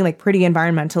normally like pretty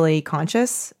environmentally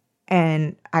conscious,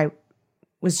 and I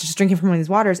was just drinking from one of these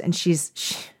waters, and she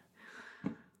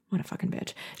what a fucking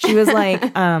bitch. She was like,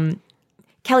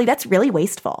 Kelly, that's really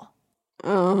wasteful.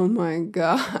 Oh my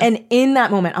God. And in that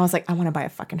moment, I was like, I want to buy a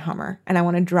fucking Hummer and I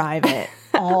want to drive it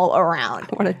all around.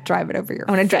 I want to drive it over your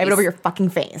I want to drive it over your fucking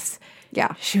face.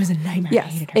 Yeah. She was a nightmare. Yes. I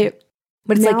hated her.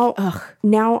 But it's now, like, ugh.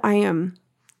 Now I am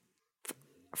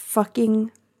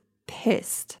fucking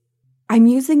pissed. I'm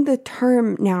using the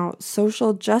term now,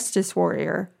 social justice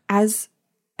warrior, as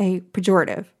a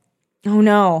pejorative. Oh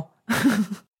no.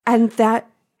 And that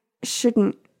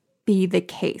shouldn't be the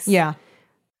case. Yeah.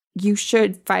 You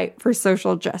should fight for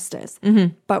social justice.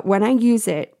 Mm-hmm. But when I use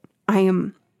it, I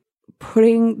am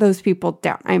putting those people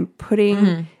down. I'm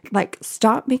putting, like,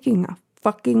 stop making a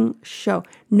fucking show.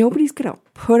 Nobody's going to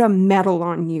put a medal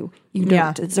on you. You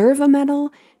don't deserve a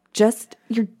medal. Just,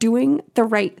 you're doing the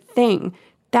right thing.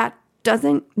 That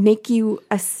doesn't make you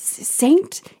a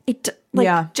saint.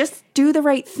 Just do the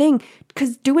right thing.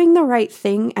 Because doing the right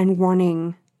thing and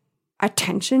wanting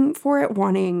attention for it,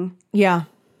 wanting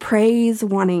praise,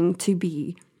 wanting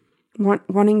to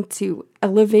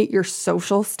elevate your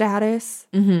social status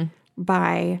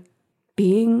by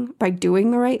doing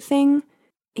the right thing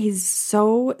is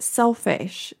so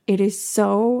selfish. It is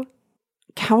so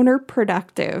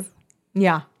counterproductive.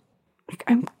 Yeah. Like,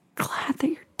 I'm glad that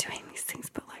you're doing these things,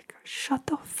 but like, shut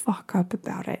the fuck up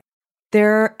about it.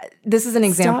 This is an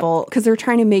example. Because they're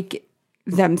trying to make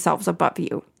themselves above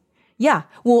you. Yeah.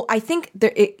 Well, I think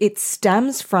it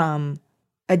stems from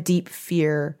a deep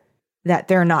fear that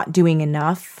they're not doing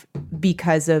enough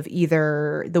because of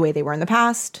either the way they were in the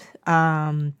past.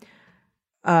 I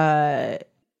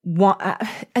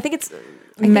think it's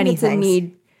many things. A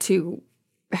need to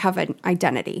have an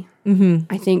identity.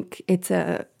 Mm-hmm. I think it's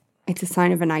a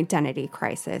sign of an identity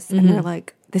crisis. And they're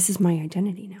like, this is my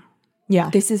identity now. Yeah.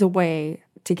 This is a way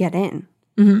to get in.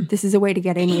 Mm-hmm. This is a way to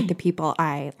get in with the people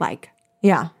I like.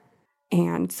 Yeah.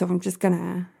 And so I'm just going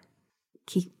to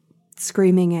keep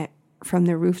screaming it from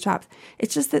the rooftops.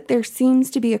 It's just that there seems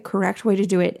to be a correct way to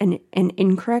do it and an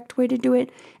incorrect way to do it.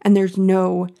 And there's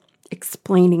no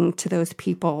explaining to those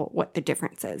people what the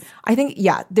difference is. I think,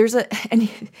 and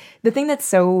the thing that's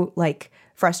so like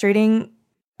frustrating,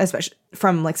 especially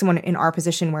from like someone in our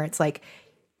position where it's like,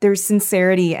 there's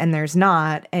sincerity and there's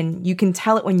not, and you can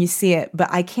tell it when you see it,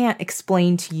 but I can't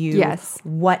explain to you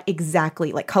what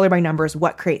exactly, like color by numbers,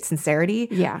 what creates sincerity.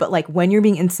 Yeah. But like when you're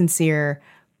being insincere,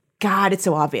 God, it's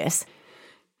so obvious.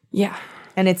 Yeah.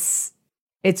 And it's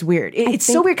weird. It's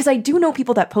so weird because I do know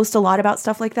people that post a lot about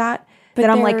stuff like that, but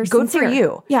that I'm like, good for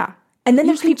you. Yeah. And then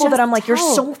there's people that I'm like, you're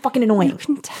so fucking annoying. You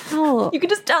can tell. You can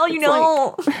just tell,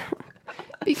 like,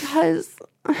 because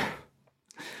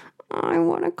I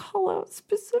want to call out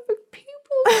specific people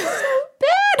so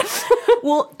bad.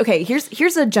 Well, okay,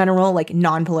 here's a general, like,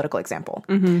 non-political example.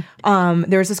 Mm-hmm.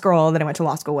 There was this girl that I went to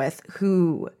law school with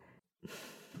who,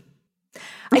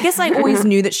 I guess I always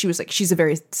knew that she was like, she's a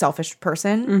very selfish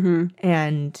person. Mm-hmm.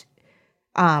 And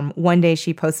one day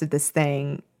she posted this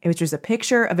thing. It was just a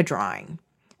picture of a drawing.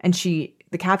 And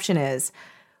the caption is,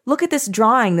 "Look at this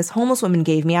drawing this homeless woman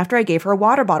gave me after I gave her a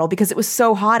water bottle because it was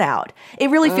so hot out.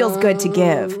 It really feels good to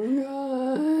give."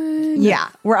 God. Yeah.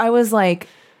 Where I was like,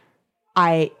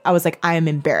 I was like, I am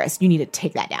embarrassed. You need to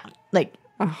take that down. Like,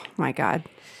 oh my God.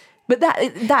 But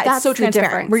that's so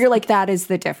transparent. Where you're like, that is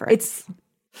the difference.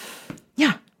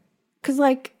 Yeah. Because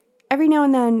like every now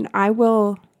and then I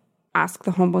will ask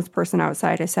the homeless person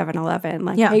outside a 7-Eleven,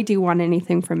 like, hey, do you want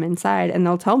anything from inside? And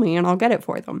they'll tell me and I'll get it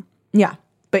for them. Yeah.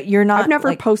 But you're not. I've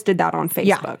never posted that on Facebook.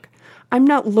 Yeah. I'm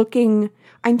not looking.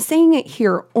 I'm saying it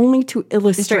here only to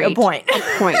illustrate a point.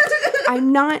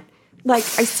 I'm not like,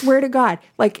 I swear to God,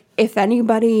 like if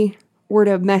anybody were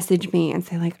to message me and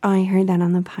say like, oh, I heard that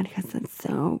on the podcast. That's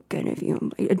so good of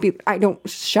you.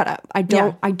 Shut up. I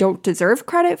don't deserve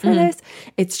credit for this.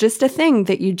 It's just a thing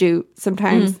that you do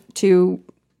sometimes to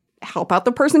help out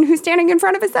the person who's standing in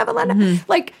front of a 7-Eleven.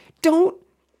 Like, don't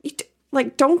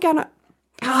get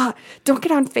on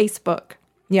Facebook.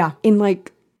 Yeah. And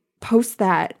like post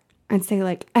that and say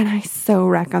like, and I so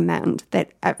recommend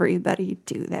that everybody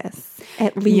do this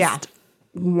at least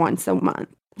once a month.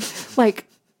 Like,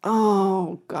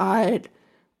 oh God,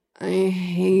 I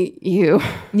hate you.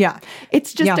 Yeah.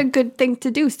 It's just a good thing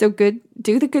to do. So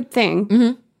do the good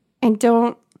thing and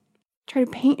don't try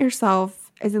to paint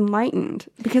yourself as enlightened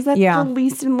because that's the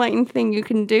least enlightened thing you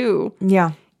can do.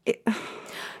 Yeah.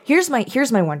 Here's my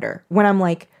wonder when I'm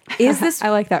like, is this... I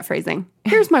like that phrasing.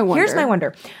 Here's my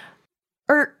wonder.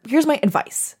 Or here's my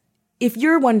advice. If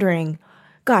you're wondering,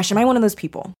 gosh, am I one of those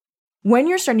people? When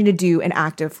you're starting to do an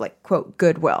act of like, quote,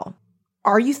 goodwill,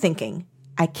 are you thinking,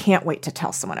 I can't wait to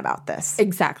tell someone about this?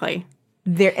 Exactly.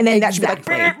 And then that should be like,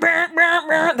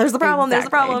 there's the problem, there's the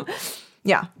problem.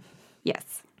 Yeah.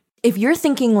 Yes. If you're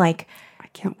thinking like,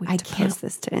 can't wait to post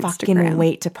this to Instagram. Fucking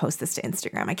wait to post this to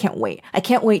Instagram. I can't wait. I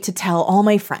can't wait to tell all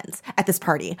my friends at this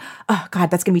party. Oh God,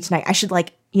 that's gonna be tonight. I should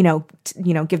like,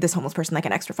 give this homeless person like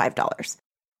an extra $5.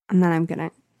 And then I'm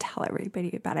gonna tell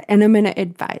everybody about it, and I'm gonna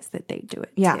advise that they do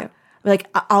it too. Like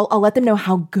I'll let them know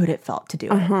how good it felt to do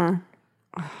it.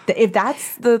 If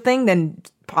that's the thing, then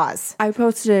pause. I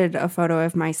posted a photo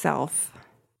of myself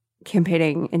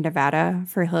campaigning in Nevada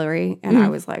for Hillary, and I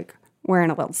was like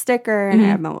wearing a little sticker, and I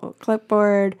had my little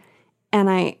clipboard, and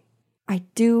I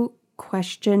do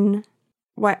question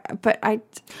what, but I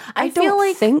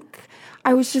don't think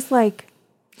I was just like.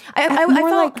 I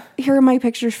felt like, here are my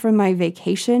pictures from my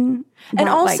vacation, and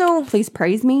also like, please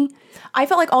praise me. I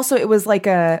felt like also it was like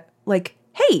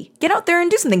hey, get out there and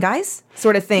do something, guys,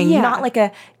 sort of thing. Yeah. Not like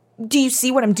do you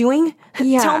see what I'm doing?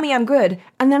 Yeah. Tell me I'm good.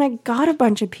 And then I got a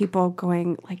bunch of people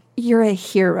going like, you're a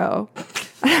hero.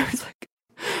 And I was like,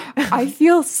 I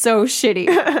feel so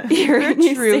shitty hearing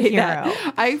you true say hero.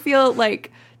 that. I feel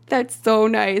like that's so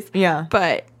nice. Yeah.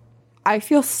 But I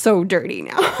feel so dirty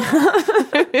now.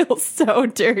 I feel so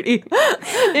dirty.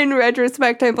 In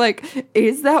retrospect, I'm like,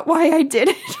 is that why I did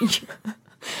it?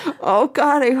 Oh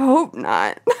God, I hope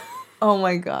not. Oh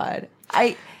my God.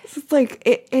 It's like,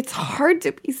 it's hard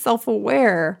to be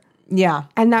self-aware. Yeah.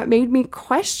 And that made me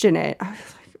question it. I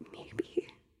was like, maybe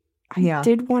I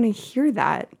did want to hear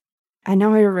that. And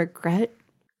now I regret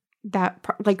that.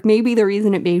 Like, maybe the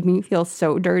reason it made me feel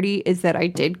so dirty is that I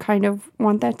did kind of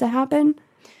want that to happen.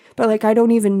 But, like, I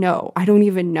don't even know.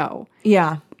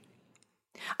 Yeah.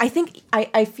 I think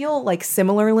I feel like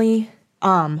similarly,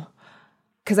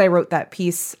 because I wrote that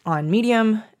piece on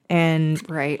Medium and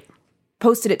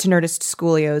posted it to Nerdist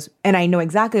Schoolios, and I know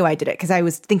exactly why I did it, because I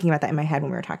was thinking about that in my head when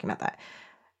we were talking about that.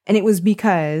 And it was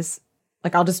because,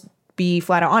 like, I'll just be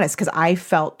flat out honest, because I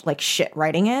felt like shit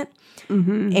writing it.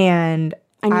 Mm-hmm. And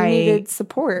I needed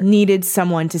support. Needed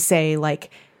someone to say,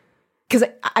 like, because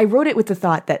I wrote it with the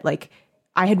thought that, like,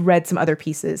 I had read some other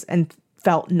pieces and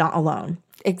felt not alone.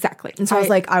 Exactly. And so I was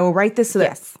like, I will write this so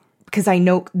that, because I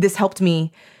know this helped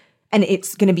me, and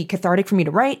it's going to be cathartic for me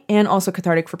to write and also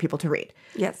cathartic for people to read.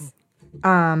 Yes.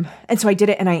 And so I did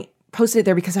it, and I posted it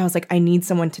there because I was like, I need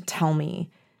someone to tell me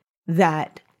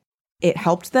that it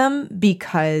helped them,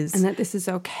 because... And that this is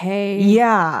okay.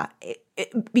 Yeah.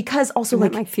 Because also, and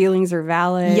like... that my feelings are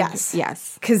valid. Yes.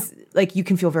 Yes. Because, like, you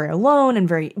can feel very alone and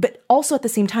very... But also at the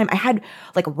same time, I had,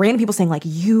 like, random people saying, like,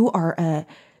 you are a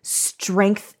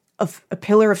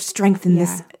pillar of strength in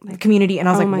this community. And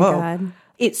I was like, whoa. God.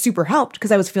 It super helped,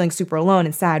 because I was feeling super alone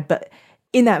and sad. But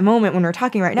in that moment when we're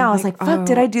talking right now, I was like, fuck,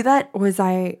 did I do that? Was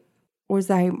I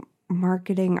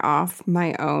marketing off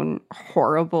my own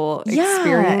horrible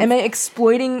experience? Am I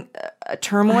exploiting a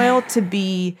turmoil to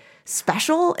be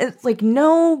special? It's like,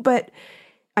 no, but...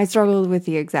 I struggled with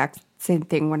the exact same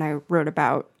thing when I wrote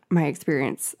about my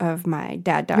experience of my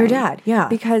dad dying. Your dad, yeah.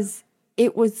 Because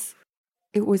it was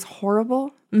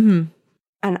horrible.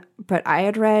 Mm-hmm. But I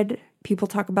had read people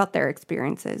talk about their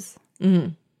experiences. Mm-hmm.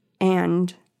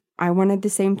 And I wanted the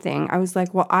same thing. I was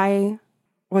like, well, I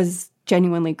was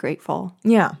genuinely grateful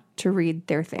to read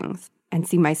their things and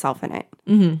see myself in it.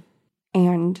 Mm-hmm.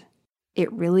 And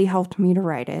it really helped me to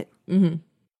write it. Mm-hmm.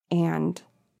 And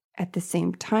at the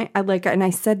same time, I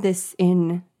said this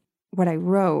in what I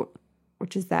wrote,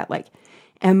 which is that, like,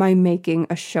 am I making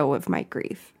a show of my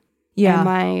grief?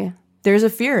 Yeah. There's a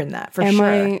fear in that, for sure. Am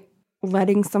I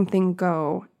letting something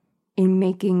go in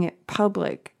making it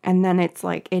public, and then it's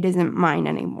like, it isn't mine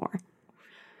anymore?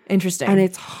 Interesting. And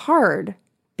it's hard,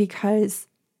 because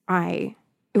it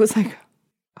was like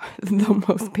the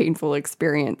most painful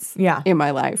experience in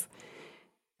my life.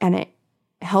 And it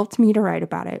helped me to write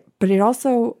about it, but it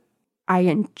also, I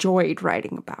enjoyed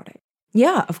writing about it.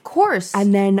 Yeah, of course.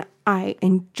 And then I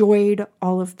enjoyed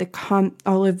all of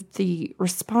the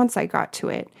response I got to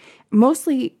it.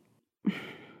 Mostly,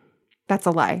 that's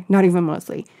a lie, not even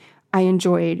mostly. I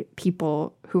enjoyed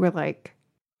people who were like,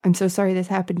 I'm so sorry this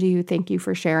happened to you. Thank you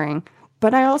for sharing.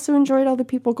 But I also enjoyed all the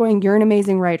people going, you're an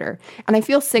amazing writer. And I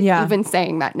feel sick even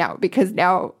saying that now, because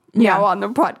now on the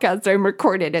podcast I'm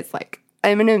recorded, it's like,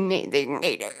 I'm an amazing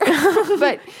writer.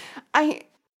 But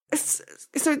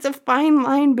so it's a fine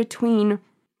line between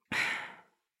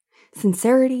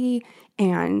sincerity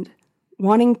and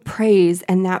wanting praise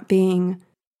and that being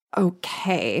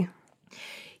okay.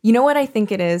 You know what I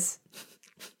think it is?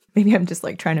 Maybe I'm just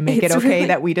like trying to make it okay really,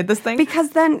 that we did this thing.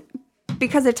 Because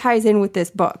it ties in with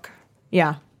this book.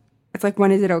 Yeah. It's like,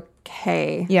 when is it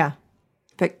okay? Yeah.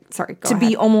 But sorry, go to ahead.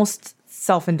 be almost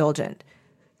self-indulgent.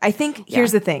 I think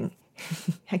here's the thing.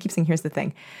 I keep saying here's the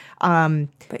thing.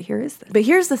 But here's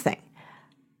the thing.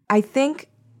 I think,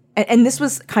 and this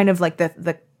was kind of like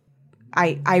the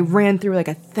I ran through like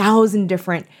 1,000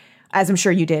 different, as I'm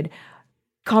sure you did,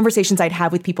 conversations I'd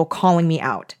have with people calling me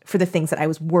out for the things that I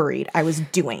was worried I was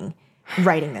doing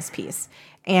writing this piece.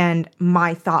 And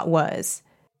my thought was,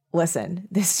 listen,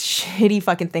 this shitty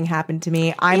fucking thing happened to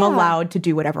me. I'm allowed to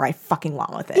do whatever I fucking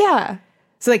want with it. Yeah.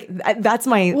 So like that's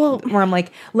my, where I'm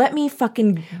like, let me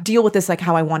fucking deal with this like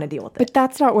how I want to deal with it. But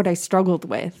that's not what I struggled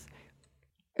with.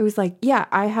 It was like, yeah,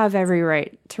 I have every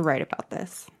right to write about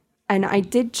this. And I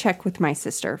did check with my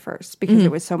sister first because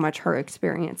it was so much her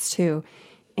experience too.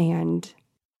 And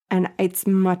it's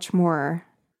much more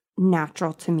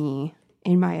natural to me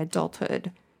in my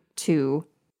adulthood to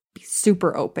be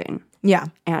super open. Yeah.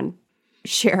 And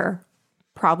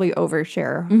probably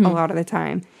overshare a lot of the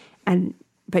time.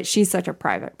 But she's such a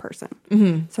private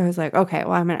person. So I was like, okay,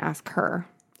 well, I'm going to ask her.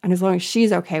 And as long as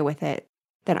she's okay with it,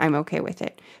 then I'm okay with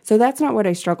it. So that's not what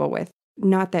I struggle with.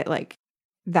 Not that like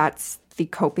that's the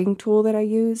coping tool that I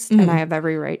use and I have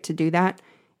every right to do that.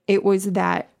 It was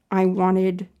that I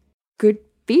wanted good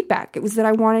feedback. It was that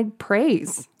I wanted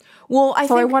praise. Well,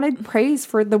 I wanted praise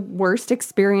for the worst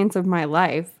experience of my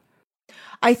life.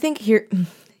 I think here,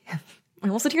 I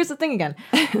almost said here's the thing again.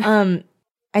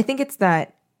 I think it's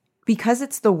that because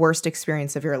it's the worst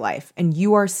experience of your life and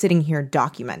you are sitting here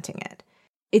documenting it,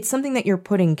 it's something that you're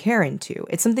putting care into.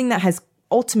 It's something that has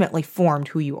ultimately formed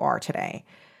who you are today.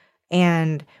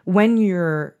 And when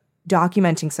you're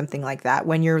documenting something like that,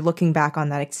 when you're looking back on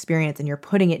that experience and you're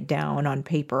putting it down on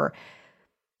paper,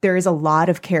 there is a lot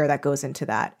of care that goes into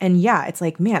that. And yeah, it's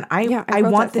like, man, I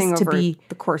want this to be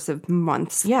the course of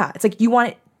months. Yeah, it's like you want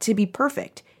it to be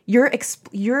perfect.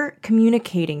 You're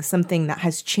communicating something that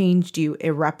has changed you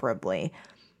irreparably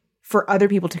for other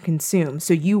people to consume.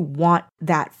 So you want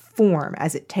that form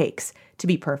as it takes to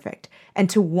be perfect. And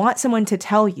to want someone to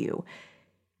tell you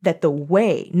that the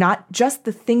way, not just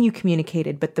the thing you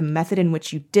communicated, but the method in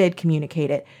which you did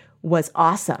communicate it was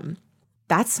awesome.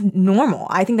 That's normal.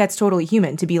 I think that's totally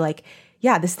human to be like,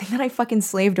 yeah, this thing that I fucking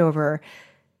slaved over,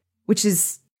 which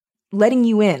is letting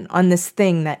you in on this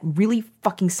thing that really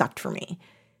fucking sucked for me.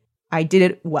 I did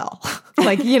it well.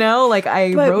 I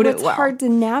wrote it well. What's hard to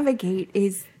navigate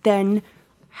is then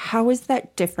how is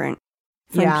that different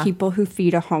from people who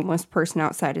feed a homeless person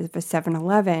outside of a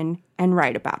 7-Eleven and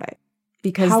write about it?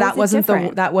 Because that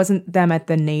wasn't them at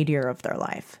the nadir of their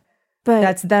life. But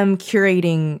that's them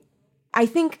curating.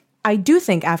 I do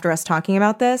think after us talking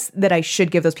about this that I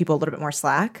should give those people a little bit more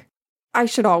slack. I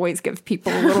should always give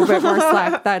people a little bit more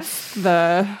slack.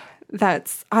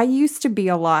 I used to be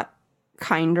a lot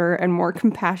kinder and more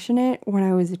compassionate when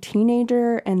I was a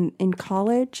teenager and in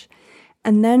college.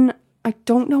 And then I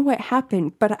don't know what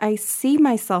happened, but I see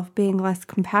myself being less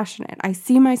compassionate. I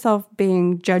see myself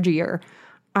being judgier.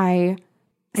 I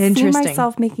see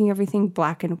myself making everything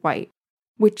black and white,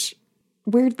 which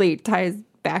weirdly ties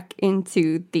back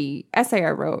into the essay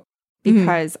I wrote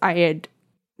because I had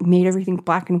made everything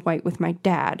black and white with my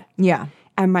dad. Yeah.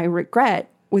 And my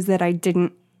regret was that I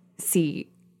didn't see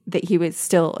that he was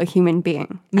still a human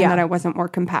being and that I wasn't more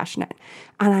compassionate.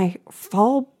 And I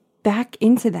fall back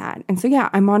into that. And so, yeah,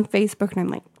 I'm on Facebook and I'm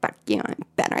like, fuck you, I'm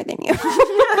better than you. So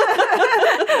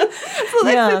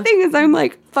that's the thing is I'm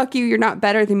like, fuck you, you're not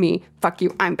better than me. Fuck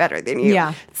you, I'm better than you.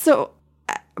 Yeah. So,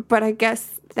 but I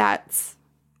guess that's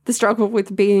the struggle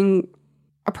with being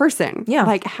a person. Yeah.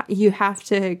 Like you have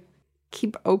to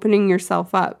keep opening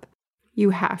yourself up. You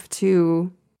have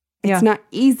to, it's not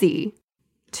easy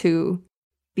to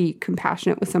be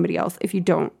compassionate with somebody else if you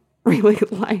don't really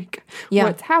like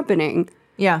what's happening.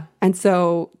 Yeah. And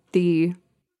so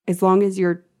as long as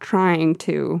you're trying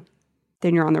to,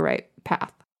 then you're on the right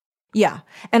path. Yeah.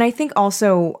 And I think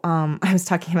also, I was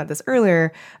talking about this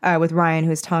earlier with Ryan,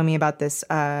 who was telling me about this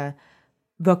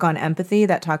book on empathy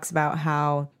that talks about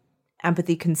how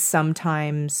empathy can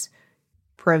sometimes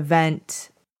prevent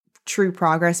true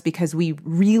progress because we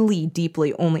really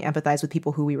deeply only empathize with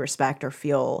people who we respect or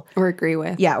feel or agree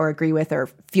with. Yeah, or agree with or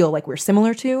feel like we're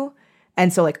similar to.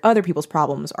 And so like other people's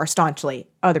problems are staunchly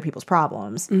other people's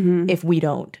problems if we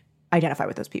don't identify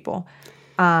with those people.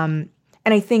 And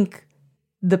I think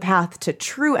the path to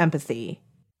true empathy,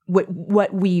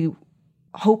 what we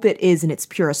hope it is in its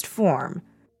purest form,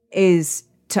 is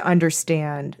to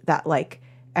understand that like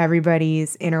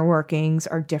everybody's inner workings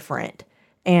are different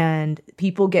and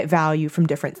people get value from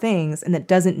different things. And that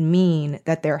doesn't mean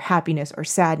that their happiness or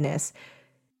sadness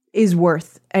is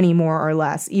worth any more or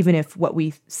less, even if what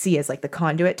we see as like the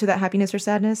conduit to that happiness or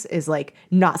sadness is like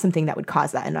not something that would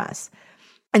cause that in us.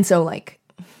 And so like,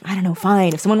 I don't know,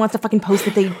 fine. If someone wants to fucking post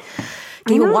that they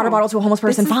gave a water bottle to a homeless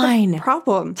person, fine. The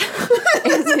problem.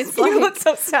 It's like, you look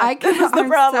so sad. This is the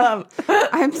problem.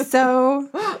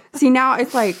 See, now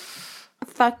it's like,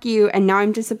 fuck you. And now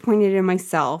I'm disappointed in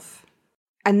myself.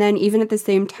 And then even at the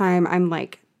same time, I'm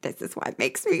like, this is what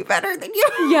makes me better than you.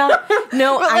 Yeah.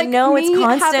 No, But, like, I know it's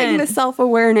constant. Having the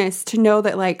self-awareness to know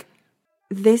that, like,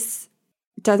 this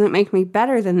doesn't make me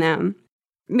better than them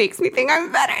makes me think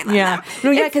I'm better than them. No,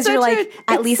 yeah, because you're like,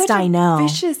 at least I know.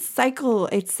 Vicious cycle.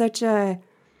 It's such a,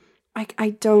 like,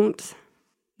 I don't.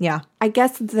 Yeah. I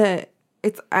guess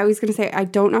I was going to say, I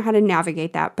don't know how to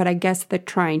navigate that, but I guess the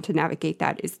trying to navigate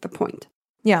that is the point.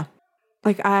 Yeah.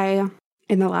 Like, I,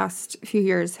 in the last few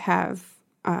years, have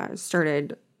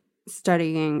started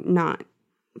studying, not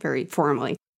very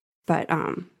formally, but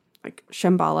like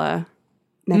Shambhala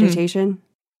meditation,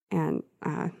 and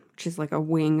which is like a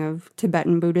wing of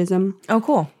Tibetan Buddhism. Oh,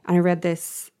 cool. And I read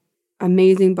this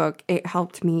amazing book. It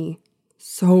helped me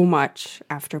so much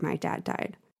after my dad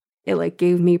died. It like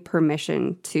gave me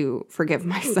permission to forgive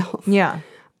myself. Yeah.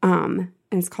 And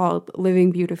it's called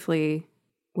Living Beautifully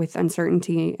with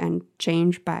Uncertainty and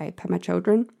Change by Pema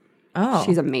Chodron. Oh.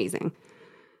 She's amazing.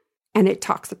 And it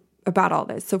talks about all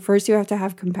this. So first you have to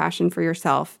have compassion for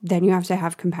yourself, then you have to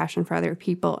have compassion for other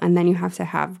people, and then you have to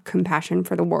have compassion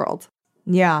for the world.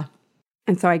 Yeah.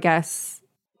 And so I guess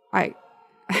I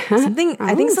think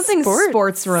something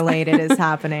sports related is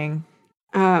happening.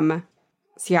 So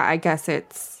yeah, I guess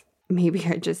it's maybe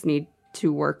I just need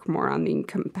to work more on the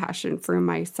compassion for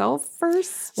myself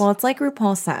first. Well, it's like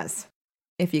RuPaul says,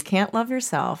 if you can't love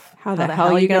yourself, how the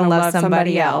hell are you going to love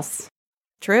somebody else?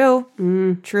 True.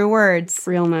 True words.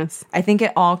 Realness. I think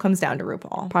it all comes down to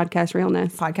RuPaul. Podcast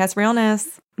realness. Podcast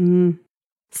realness.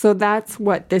 So that's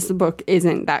what this book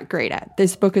isn't that great at.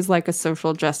 This book is like a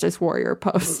social justice warrior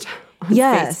post on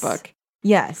Facebook.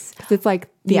 Yes. It's like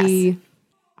the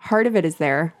heart of it is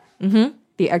there. Mm-hmm.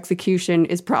 The execution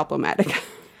is problematic.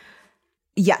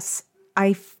 Yes.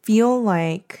 I feel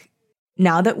like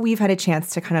now that we've had a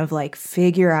chance to kind of like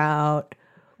figure out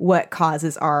what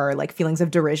causes our like feelings of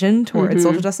derision towards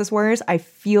social justice warriors, I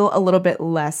feel a little bit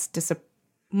less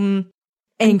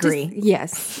angry.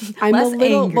 Yes. I'm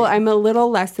a little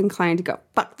less inclined to go,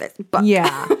 fuck this book.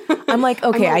 Yeah. I'm like,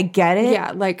 okay, I get it.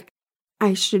 Yeah, like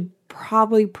I should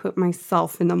probably put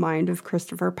myself in the mind of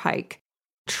Christopher Pike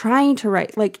trying to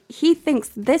write. Like, he thinks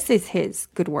this is his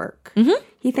good work. Mm-hmm.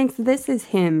 He thinks this is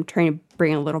him trying to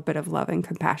bring a little bit of love and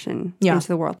compassion into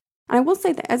the world. And I will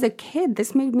say that as a kid,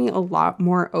 this made me a lot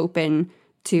more open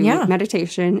to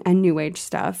meditation and New Age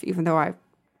stuff, even though I've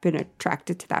been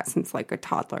attracted to that since like a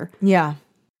toddler. Yeah.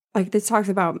 Like, this talks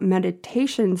about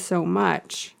meditation so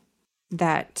much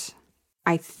that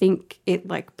I think it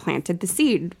like planted the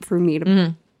seed for me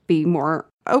to be more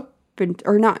open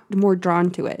or not more drawn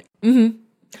to it. Mm-hmm.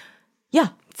 Yeah.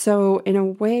 So in a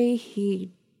way,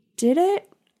 he did it.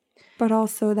 But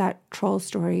also that troll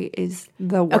story is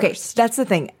the worst. Okay, that's the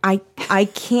thing. I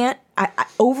can't.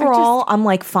 Overall, I'm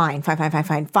like, fine,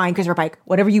 Christopher Pike,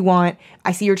 whatever you want.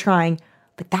 I see you're trying,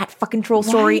 but that fucking troll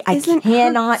story, I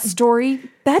cannot. Her story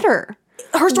better.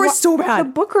 Her story's so bad. The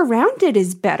book around it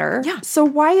is better. Yeah. So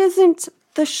why isn't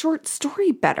the short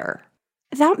story better?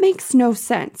 That makes no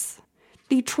sense.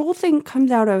 The troll thing comes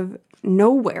out of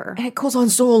nowhere. And it goes on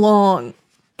so long.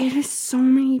 It is so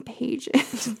many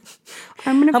pages.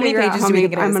 I'm gonna. How many pages do we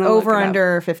think it is? Over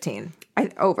under 15?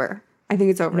 Over. I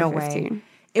think it's over. No 15. Way.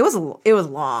 It was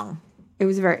long.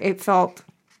 It felt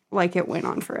like it went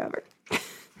on forever.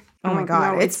 Oh my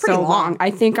god, no, it's pretty so long.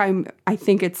 I think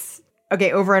it's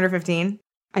okay. Over under 15.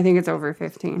 I think it's over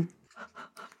 15.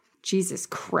 Jesus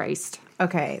Christ.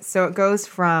 Okay, so it goes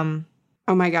from.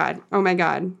 Oh my god.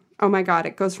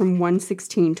 It goes from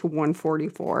 116 to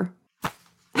 144.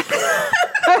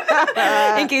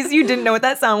 In case you didn't know what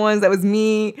that sound was, that was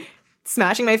me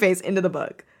smashing my face into the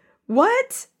book.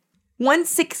 What?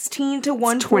 116 to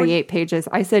 140? 28 pages.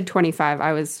 I said 25.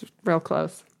 I was real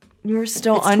close. You were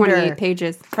still it's under. 28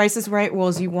 pages. Price is Right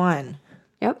rules, you won.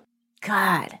 Yep.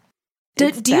 God. Do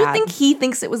you think he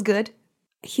thinks it was good?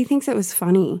 He thinks it was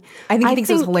funny. I think he thinks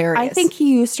it was hilarious. I think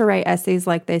he used to write essays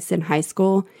like this in high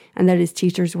school, and that his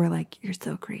teachers were like, "You're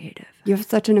so creative. You have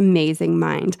such an amazing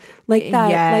mind." Like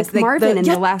that, yes, like Marvin in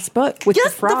the last book with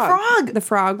the frog. The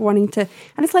frog wanting to,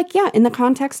 and it's like, yeah, in the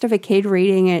context of a kid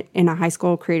reading it in a high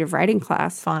school creative writing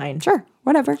class, fine, sure,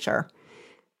 whatever, sure.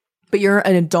 But you're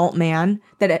an adult man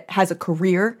that has a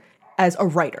career as a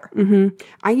writer. Mm-hmm.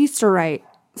 I used to write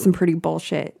some pretty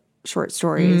bullshit short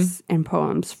stories and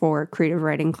poems for creative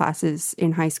writing classes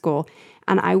in high school.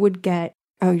 And I would get,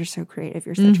 oh, you're so creative.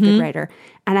 You're such a good writer.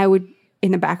 And I would,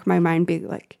 in the back of my mind, be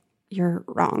like, you're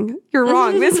wrong. You're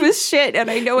wrong. This was shit. And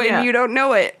I know it and you don't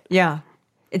know it. Yeah.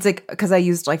 It's like, because I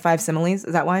used like 5 similes.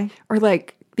 Is that why? Or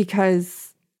like,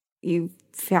 because you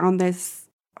found this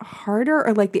harder,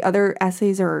 or like the other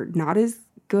essays are not as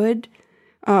good.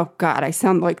 Oh, God, I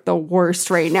sound like the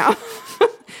worst right now.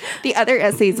 The other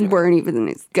essays weren't even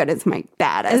as good as my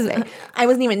bad essay. I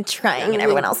wasn't even trying, and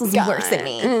everyone else was worse than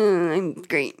me. I'm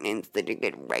great and such a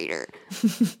good writer.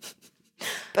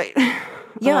 But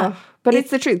yeah, but it's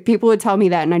the truth. People would tell me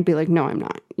that, and I'd be like, no, I'm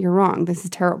not. You're wrong. This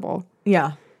is terrible.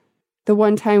 Yeah. The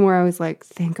one time where I was like,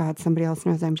 thank God somebody else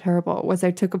knows I'm terrible, was I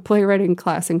took a playwriting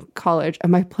class in college,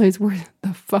 and my plays were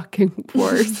the fucking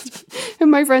worst.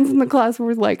 And my friends in the class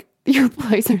were like, your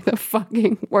plays are the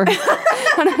fucking worst.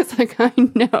 And I was like, I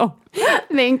know.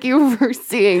 Thank you for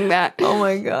seeing that. Oh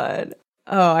my God.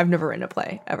 Oh, I've never written a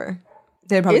play ever.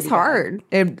 It's hard.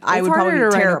 I would probably harder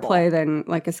be to terrible. write a play than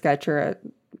like a sketch or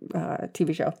a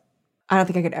TV show. I don't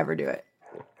think I could ever do it.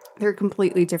 They're a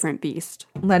completely different beast.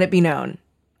 Let it be known,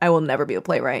 I will never be a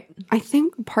playwright. I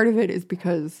think part of it is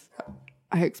because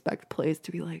I expect plays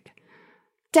to be like,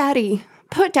 Daddy,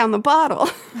 put down the bottle.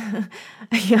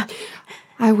 Yeah.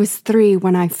 I was 3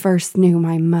 when I first knew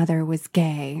my mother was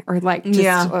gay. Or like,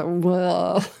 just,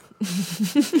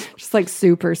 just like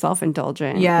super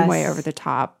self-indulgent. Yes. Way over the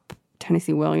top.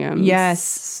 Tennessee Williams.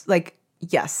 Yes. Like,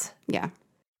 yes. Yeah.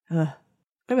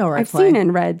 Maybe I'll write I've a play. seen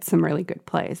and read some really good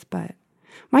plays, but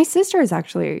my sister is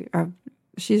actually,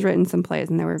 she's written some plays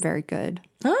and they were very good.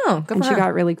 Oh, good And for she her.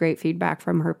 got really great feedback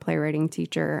from her playwriting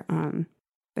teacher.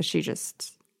 But she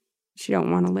don't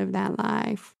want to live that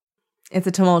life. It's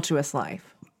a tumultuous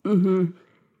life.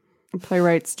 Mm-hmm.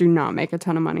 Playwrights do not make a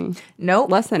ton of money.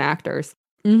 Nope. Less than actors.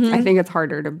 Mm-hmm. I think it's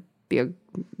harder to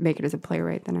make it as a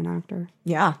playwright than an actor.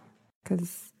 Yeah.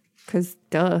 Because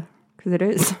it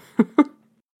is.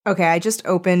 Okay, I just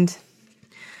opened.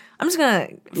 I'm just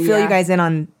going to fill you guys in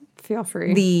on Feel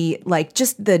free.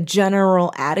 just the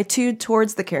general attitude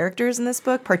towards the characters in this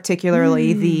book,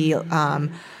 particularly the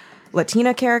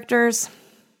Latina characters.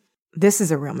 This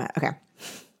is a real mess. Okay.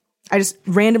 I just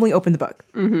randomly opened the book.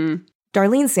 Mm-hmm.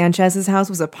 Darlene Sanchez's house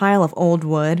was a pile of old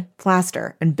wood,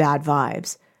 plaster, and bad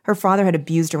vibes. Her father had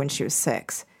abused her when she was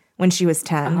 6. When she was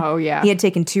 10, he had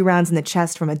taken 2 rounds in the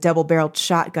chest from a double-barreled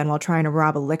shotgun while trying to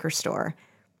rob a liquor store.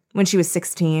 When she was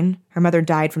 16, her mother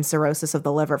died from cirrhosis of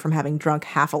the liver from having drunk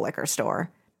half a liquor store.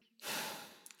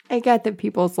 I get that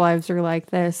people's lives are like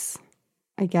this.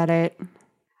 I get it.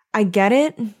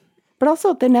 But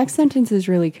also, the next sentence is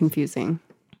really confusing.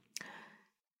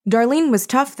 Darlene was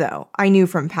tough, though. I knew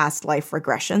from past life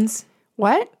regressions.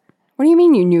 What? What do you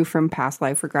mean you knew from past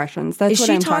life regressions? That's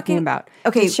what I'm talking about.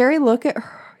 Okay. Did Sherry look at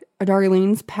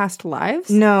Darlene's past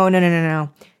lives? No.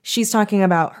 She's talking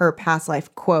about her past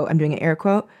life quote. I'm doing an air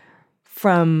quote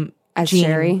from As Jean.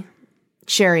 Sherry?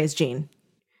 Sherry as Jean.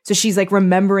 So she's like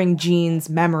remembering Jean's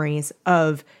memories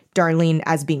of Darlene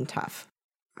as being tough.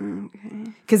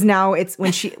 Okay. Because now it's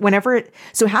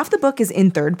so half the book is in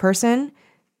third person.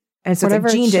 And so it's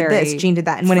like Jean did this, Jean did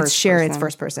that. And when it's Sherry, it's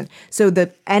first person. So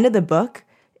the end of the book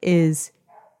is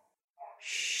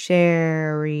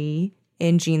Sherry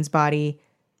in Jean's body.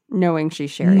 Knowing she's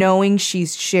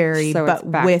Sherry. So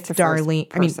but with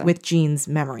Darlene, with Jean's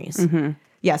memories. Mm-hmm.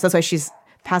 Yeah, so that's why she's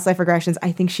past life regressions.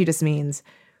 I think she just means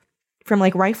from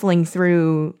like rifling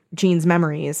through Jean's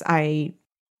memories. I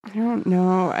don't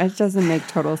know. It doesn't make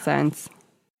total sense.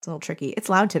 It's a little tricky. It's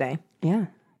loud today. Yeah.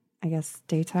 I guess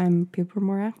daytime people are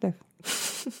more active.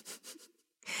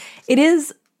 It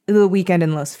is the weekend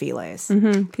in Los Feliz.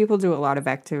 Mm-hmm. People do a lot of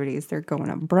activities. They're going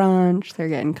to brunch. They're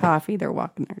getting coffee. They're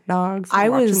walking their dogs.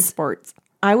 They're watching sports.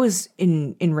 I was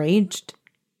enraged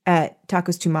at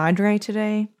Tacos Tu Madre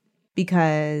today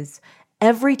because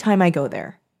every time I go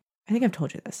there, I think I've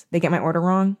told you this, they get my order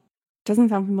wrong. Doesn't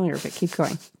sound familiar, but keep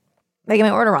going. They get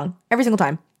my order wrong every single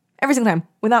time. Every single time,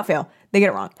 without fail, they get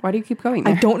it wrong. Why do you keep going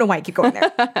there? I don't know why I keep going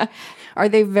there. Are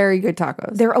they very good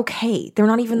tacos? They're okay. They're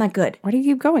not even that good. Why do you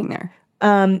keep going there?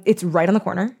 It's right on the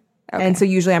corner. Okay. And so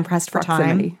usually I'm pressed for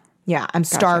time. Yeah, I'm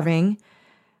starving.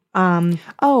 On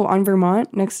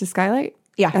Vermont, next to Skylight?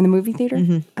 Yeah. And the movie theater?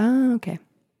 Mm-hmm. Oh, okay.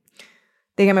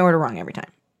 They get my order wrong every time.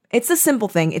 It's a simple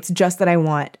thing. It's just that I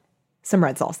want some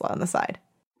red salsa on the side.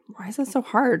 Why is that so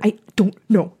hard? I don't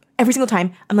know. Every single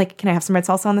time, I'm like, can I have some red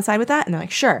salsa on the side with that? And they're like,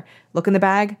 sure. Look in the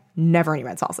bag. Never any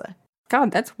red salsa.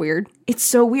 God, that's weird. It's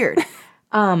so weird.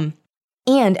 And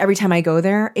every time I go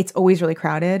there, it's always really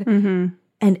crowded. Mm-hmm.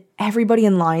 And everybody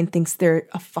in line thinks they're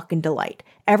a fucking delight.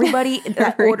 Everybody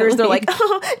that orders, they're like,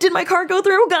 oh, did my card go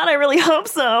through? God, I really hope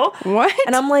so. What?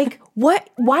 And I'm like, what?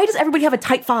 Why does everybody have a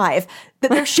type 5 that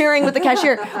they're sharing with the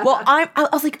cashier? Well, I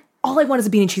was like, all I want is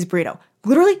a bean and cheese burrito.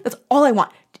 Literally, that's all I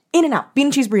want. In and out, bean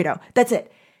and cheese burrito. That's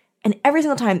it. And every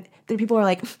single time, the people are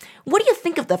like, what do you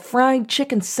think of the fried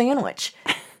chicken sandwich?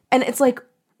 And it's like,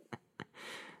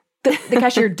 the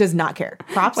cashier does not care.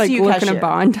 Props like to you, looking cashier. a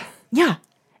bond. Yeah.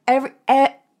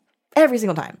 Every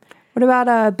single time. What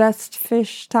about Best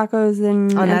Fish Tacos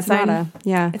in On that side? Ensenada?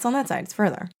 Yeah. It's on that side. It's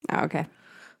further. Oh, okay.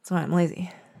 That's why I'm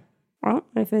lazy. Well,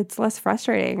 if it's less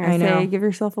frustrating, I I know. say give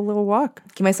yourself a little walk.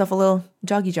 Give myself a little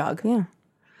joggy jog. Yeah.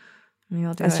 Maybe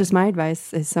I'll do That's it. just my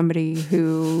advice as somebody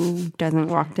who doesn't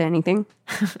walk to anything.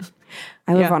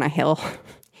 I live Yeah. on a hill.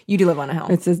 You do live on a hill.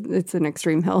 It's an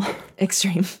extreme hill.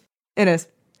 Extreme. It is.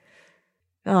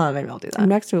 Oh, maybe I'll do I'm that.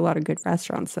 next to a lot of good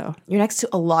restaurants, though. You're next to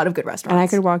a lot of good restaurants. And I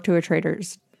could walk to a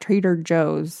Trader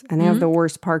Joe's, and they have the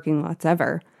worst parking lots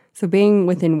ever. So being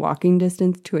within walking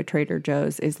distance to a Trader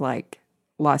Joe's is like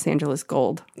Los Angeles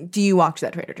gold. Do you walk to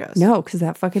that Trader Joe's? No, because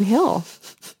that fucking hill.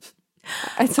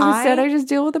 So instead, I just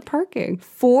deal with the parking.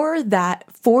 For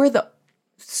the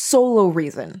solo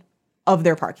reason of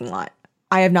their parking lot,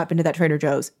 I have not been to that Trader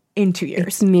Joe's in 2 years.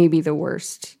 It's maybe the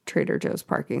worst Trader Joe's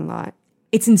parking lot,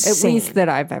 It's at insane. least that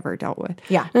I've ever dealt with.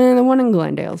 Yeah. And the one in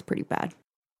Glendale is pretty bad,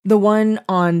 The one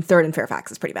on 3rd and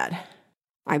Fairfax is pretty bad.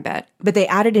 I bet. But they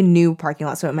added a new parking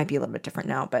lot, so it might be a little bit different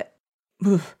now. But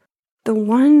oof. The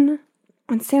one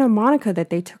on Santa Monica that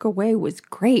they took away was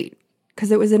great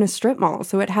because it was in a strip mall,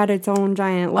 so it had its own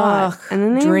giant lot. Ugh, and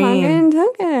then they dream. fucking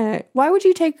took it. Why would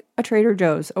you take a Trader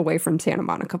Joe's away from Santa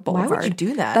Monica Why Boulevard? would you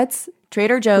do that? That's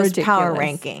Trader Joe's ridiculous. power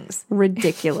rankings.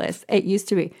 ridiculous. It used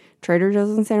to be Trader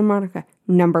Joe's in Santa Monica,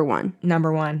 number 1.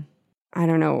 Number 1. I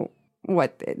don't know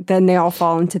what. Then they all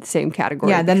fall into the same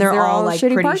category. Yeah, then because they're all like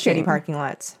shitty pretty parking. shitty parking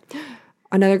lots.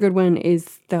 Another good one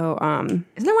is though. Isn't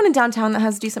there one in downtown that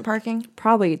has decent parking?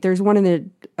 Probably there's one in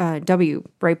the W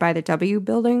right by the W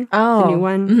building. Oh, the new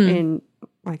one in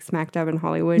like smack dab in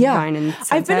Hollywood. Vine and I've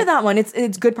been to Sunset. that one.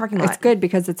 It's good parking lot. It's good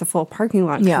because it's a full parking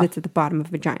lot. Yeah. It's at the bottom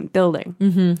of a giant building.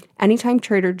 Mm-hmm. Anytime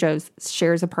Trader Joe's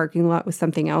shares a parking lot with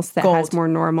something else that has Gold. more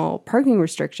normal parking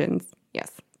restrictions,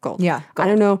 yes, gold. Yeah, I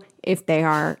don't know if they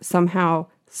are somehow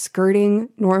skirting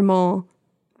normal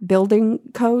building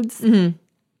codes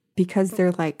because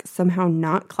they're like somehow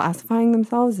not classifying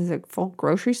themselves as a full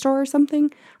grocery store or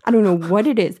something. I don't know what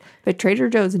it is, but Trader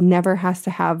Joe's never has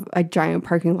to have a giant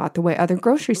parking lot the way other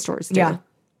grocery stores do. Yeah.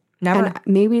 Never. And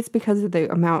maybe it's because of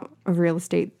the amount of real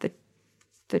estate that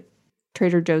the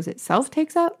Trader Joe's itself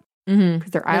takes up.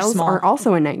 Because their aisles small. are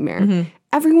also a nightmare.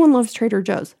 Everyone loves Trader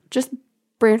Joe's. Just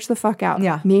branch the fuck out.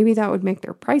 Yeah. Maybe that would make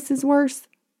their prices worse.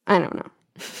 I don't know.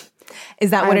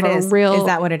 Is that what I it have a is? real- Is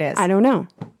that what it is? I don't know.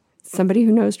 Somebody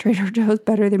who knows Trader Joe's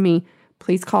better than me,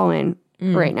 please call in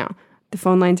right now. The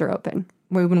phone lines are open.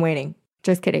 We've been waiting.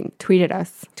 Just kidding. Tweet at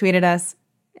us Tweeted us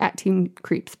at Team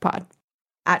Creeps Pod.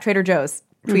 at Trader Joe's.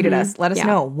 Tweeted us. Let us Yeah.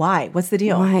 know why. What's the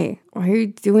deal? Why? Why are you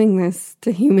doing this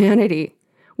to humanity?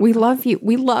 We love you.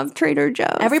 We love Trader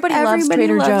Joe's. Everybody loves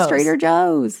Trader Joe's. Trader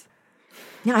Joe's.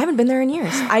 Yeah, I haven't been there in years.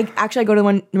 I go to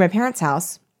one near my parents'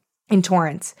 house in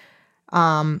Torrance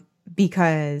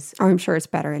because Oh, I'm sure it's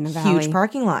better in the valley. huge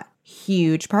parking lot.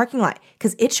 Huge parking lot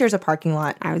because it shares a parking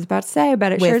lot. I was about to say, I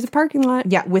bet it With- shares a parking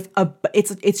lot. Yeah, with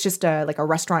it's just a like a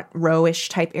restaurant row-ish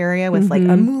type area with like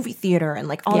a movie theater and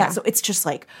like all Yeah. that. So it's just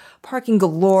like parking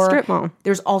galore. Strip mall.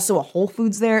 There's also a Whole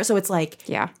Foods there. So it's like,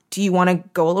 Yeah. do you want to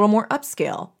go a little more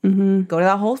upscale? Go to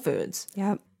that Whole Foods.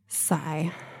 Yep.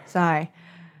 Sigh. Sigh.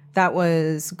 That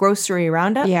was grocery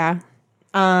roundup. Yeah.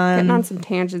 Getting on some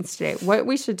tangents today. What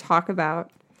we should talk about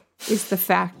is the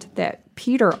fact that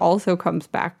Peter also comes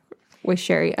back with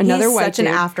Sherry. Another He's white such an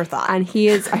dude. afterthought. And he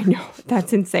is, I know,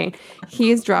 that's insane.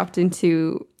 He is dropped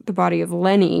into the body of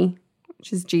Lenny,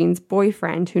 which is Jean's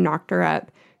boyfriend who knocked her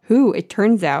up, who, it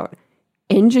turns out,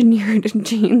 engineered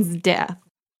Jean's death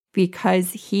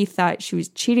because he thought she was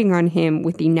cheating on him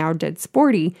with the now dead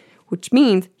Sporty, which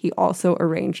means he also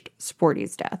arranged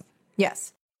Sporty's death.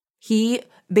 Yes. He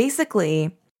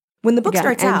basically, when the book Again,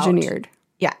 starts out. engineered.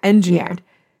 Yeah, engineered.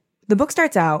 The book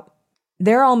starts out,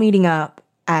 they're all meeting up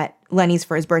at Lenny's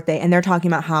for his birthday, and they're talking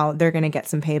about how they're going to get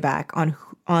some payback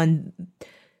on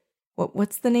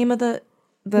what's the name of the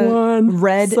One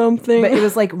red something. But it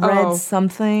was like red Oh.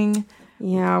 something.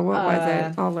 Yeah, what was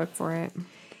it? I'll look for it.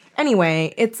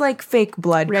 Anyway, it's like fake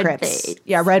blood Red Crips. Blades.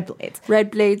 Yeah, red blades.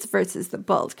 Red Blades versus the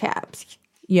Bald Caps.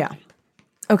 Yeah.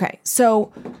 Okay,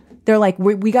 so they're like,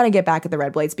 we got to get back at the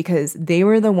Red Blades because they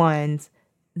were the ones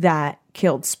that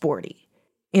killed Sporty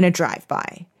in a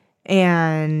drive-by.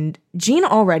 And Jean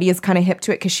already is kind of hip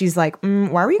to it because she's like, why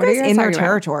were you What are guys you guys in their talking about?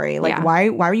 territory? Like, Yeah. why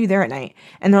were you there at night?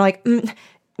 And they're like,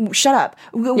 shut up.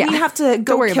 We Yeah. have to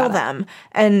go worry kill about them.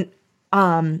 And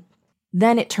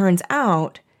then it turns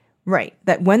out, right,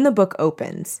 that when the book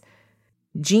opens,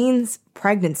 Jean's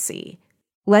pregnancy,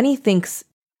 Lenny thinks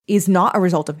is not a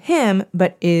result of him,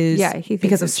 but is Yeah, he thinks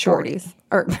because of it's Sporty. shorties.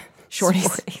 Or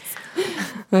Shorties.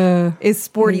 is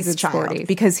Sporty's he's a child Sporty.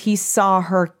 because he saw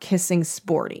her kissing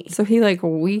Sporty. So he like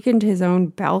weakened his own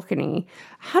balcony.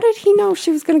 How did he know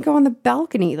she was going to go on the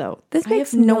balcony though? This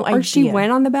makes have no Or she idea.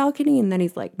 went on the balcony and then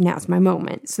he's like, now's my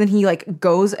moment. So then he like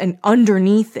goes and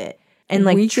underneath it and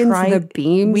like Weakens the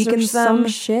beams or some them.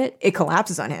 shit. It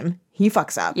collapses on him. He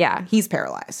fucks up. Yeah. He's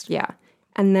paralyzed. Yeah.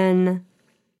 And then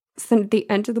so the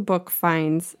end of the book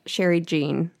finds Sherry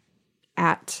Jean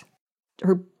at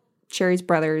Sherry's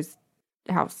brother's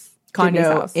house. Sydney's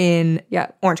Condo house. in Yeah.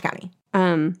 Orange County.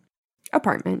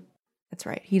 Apartment. That's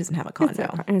right. He doesn't have a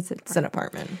condo. It's an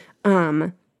apartment.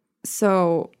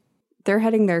 So they're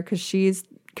heading there because she's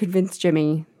convinced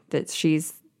Jimmy that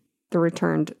she's the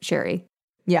returned Sherry.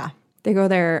 Yeah. They go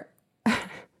there.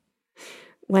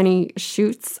 Lenny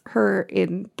shoots her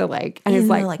in the leg and is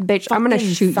like, bitch, I'm going to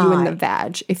fucking shoot you in the thigh.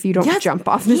 vag if you don't jump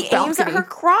off this balcony. He aims at her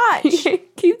crotch. He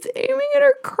keeps aiming at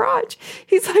her crotch.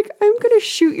 He's like, I'm going to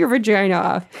shoot your vagina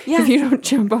off if you don't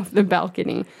jump off the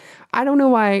balcony. I don't know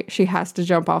why she has to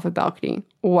jump off a balcony.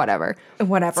 Whatever.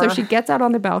 Whatever. So she gets out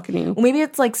on the balcony. Well, maybe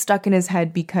it's like stuck in his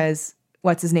head because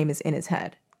what's his name is in his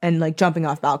head. And like jumping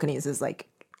off balconies is like.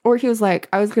 Or he was like,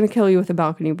 I was going to kill you with a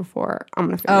balcony before. I'm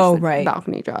going to finish the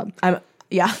balcony job.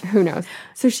 Yeah. Who knows?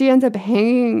 So she ends up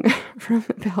hanging from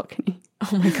the balcony.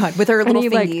 Oh my God. With her little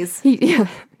fingies.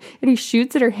 And he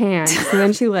shoots at her hand. So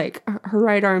then she like, her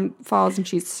right arm falls and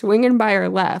she's swinging by her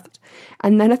left.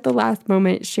 And then at the last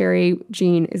moment, Sherry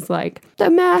Jean is like, the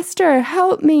master,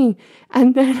 help me.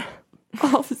 And then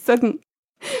all of a sudden,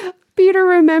 Peter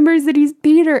remembers that he's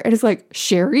Peter and is like,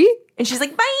 Sherry? And she's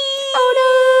like, bye.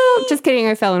 Oh no. Just kidding.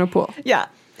 I fell in a pool. Yeah.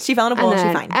 She fell in a pool. She's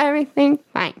fine. Everything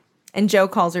fine. And Joe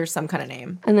calls her some kind of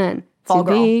name. And then Fall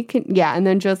Girl. And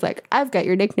then Joe's like, I've got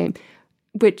your nickname,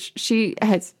 which she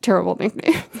has terrible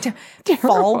nickname.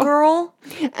 Fall Girl?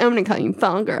 I'm going to call you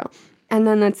Fall Girl. And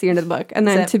then that's the end of the book. And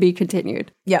then to be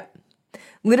continued. Yep.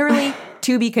 Literally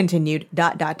to be continued, ...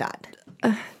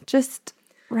 Just,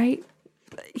 right?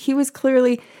 He was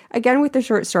clearly, again with the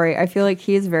short story, I feel like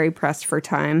he is very pressed for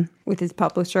time with his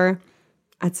publisher.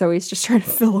 And so he's just trying to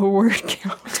fill a word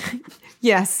count.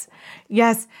 Yes.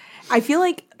 I feel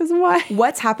like That's why.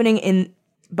 what's happening in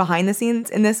behind the scenes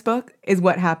in this book is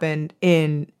what happened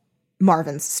in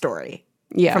Marvin's story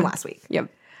from last week. Yep.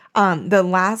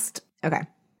 Okay.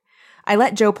 I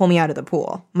let Joe pull me out of the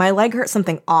pool. My leg hurt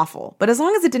something awful, but as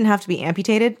long as it didn't have to be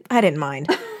amputated, I didn't mind.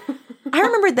 I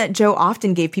remembered that Joe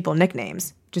often gave people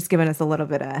nicknames, just giving us a little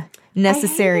bit of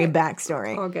necessary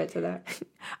backstory. I'll get to that.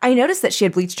 I noticed that she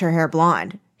had bleached her hair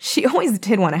blonde. She always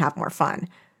did want to have more fun.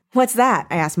 What's that?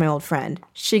 I asked my old friend.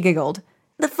 She giggled.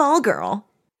 The Fall Girl.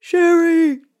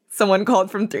 Sherry, someone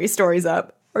called from 3 stories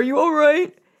up. Are you all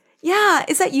right? Yeah,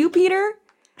 is that you, Peter?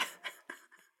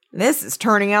 This is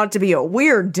turning out to be a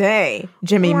weird day,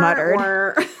 Jimmy muttered.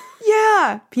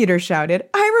 Yeah, Peter shouted.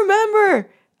 I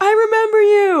remember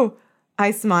you.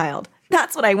 I smiled.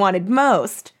 That's what I wanted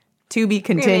most. To be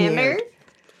continued.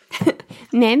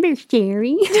 Remember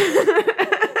Sherry?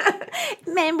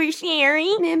 Remember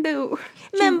Sherry? Remember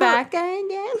Chewbacca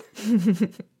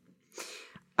again?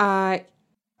 I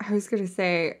was going to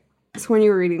say, so when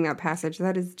you were reading that passage,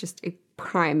 that is just a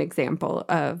prime example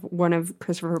of one of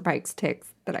Christopher Pike's ticks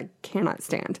that I cannot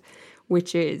stand,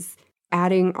 which is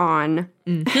adding on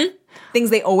things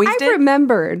they always did. I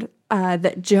remembered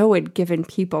that Joe had given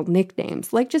people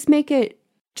nicknames. Like, just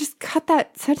cut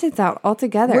that sentence out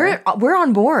altogether. We're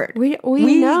on board. We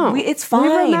know. It's fine.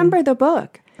 We remember the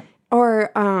book.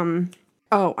 Or,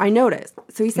 I noticed.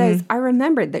 So he says, I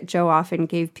remembered that Joe often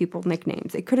gave people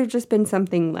nicknames. It could have just been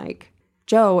something like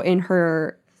Joe, in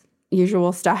her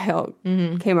usual style,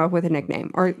 came up with a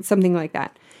nickname or something like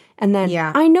that. And then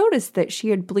I noticed that she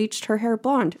had bleached her hair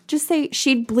blonde. Just say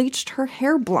she'd bleached her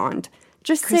hair blonde.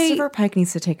 Just Christopher Pike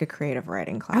needs to take a creative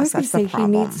writing class. I was That's going the to say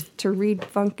problem. he needs to read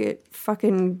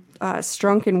fucking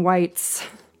Strunk & White's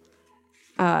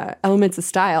Elements of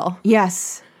Style.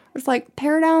 Yes. It's like,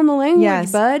 pare down the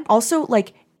language, bud. Also,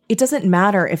 like, it doesn't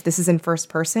matter if this is in first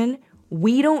person.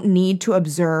 We don't need to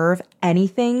observe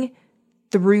anything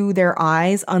through their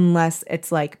eyes unless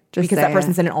it's like Just because say that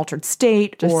person's it. in an altered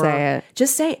state. Just or say it.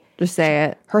 Just say it. Just say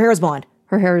it. Her hair is blonde.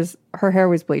 Her hair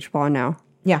was bleach blonde now.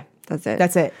 Yeah. That's it.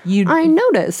 That's it. I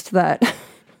noticed that.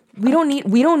 We don't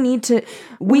need to.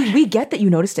 We get that you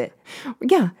noticed it.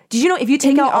 Yeah. Did you know if you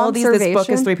take In out all of these, this book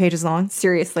is observation? 3 pages long?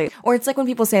 Seriously. Or it's like when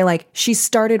people say like she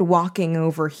started walking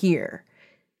over here,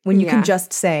 when you can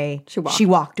just say she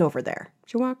walked over there.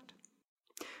 She walked.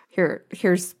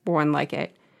 Here's one like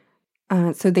it.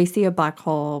 So they see a black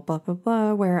hole, blah, blah,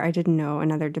 blah, where I didn't know,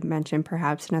 another dimension,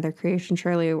 perhaps another creation,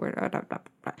 surely.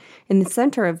 In the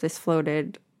center of this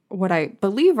floated what I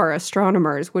believe are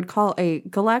astronomers would call a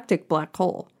galactic black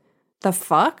hole. The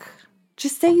fuck?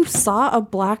 Just say you saw a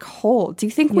black hole. Do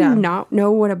you think we not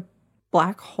know what a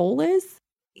black hole is?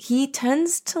 He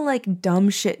tends to like dumb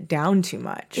shit down too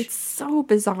much. It's so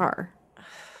bizarre.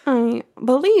 I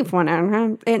believe one,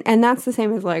 and that's the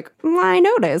same as like, I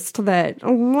noticed that.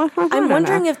 I'm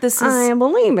wondering if this is. I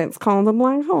believe it's called a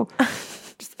black hole.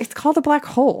 It's called a black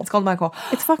hole. It's called a black hole.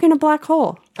 It's fucking a black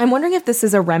hole. I'm wondering if this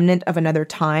is a remnant of another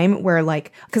time where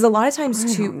like, because a lot of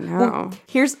times too. Well,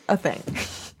 here's a thing.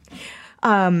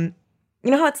 You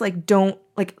know how it's like, don't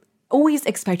like always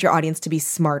expect your audience to be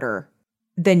smarter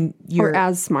than you or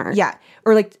as smart. Yeah,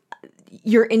 or like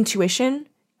your intuition.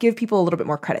 Give people a little bit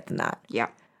more credit than that. Yeah.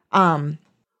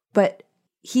 But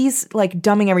he's like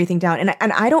dumbing everything down.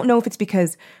 And I don't know if it's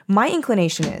because my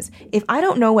inclination is if I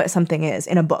don't know what something is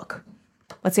in a book,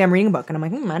 let's say I'm reading a book and I'm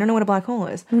like, I don't know what a black hole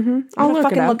is. Mm-hmm. I'll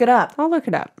look it up. I'll look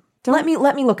it up. Let me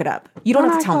look it up. You don't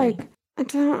have to tell me. I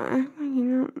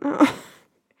don't know.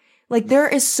 Like there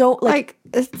is so like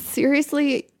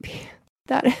seriously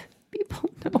that people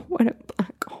know what a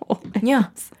black hole is. Yeah.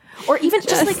 Or even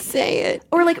just like say it.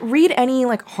 Or like read any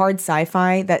like hard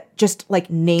sci-fi that just like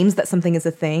names that something is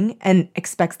a thing and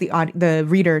expects the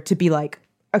reader to be like,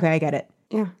 okay, I get it.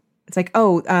 Yeah. It's like,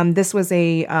 oh, this was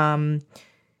a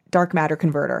dark matter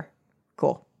converter.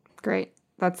 Cool. Great.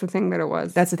 That's the thing that it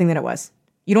was. That's the thing that it was.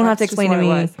 You don't have to explain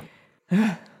to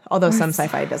me. Although some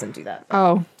sci-fi doesn't do that.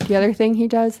 Oh, the other thing he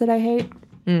does that I hate,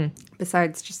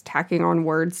 besides just tacking on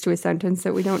words to a sentence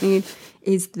that we don't need,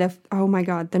 is oh my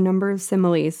God, the number of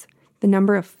similes. The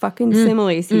number of fucking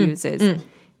similes he uses.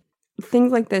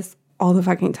 Things like this all the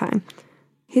fucking time.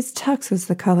 His tux was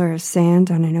the color of sand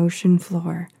on an ocean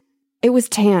floor. It was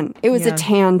tan. It was a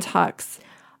tan tux.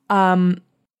 I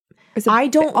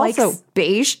don't like... Also,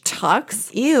 beige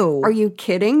tux? Ew. Are you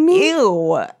kidding me?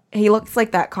 Ew. He looks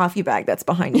like that coffee bag that's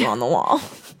behind you on the wall.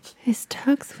 His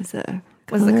tux was the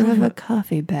color of a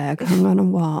coffee bag hung on a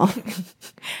wall.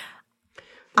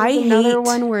 Another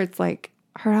one where it's like,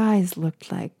 her eyes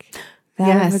looked like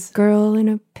that of a girl in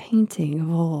a painting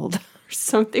of old. Or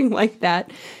something like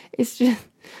that. It's just...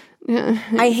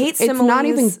 I hate similes. It's not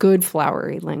even good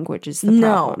flowery language is the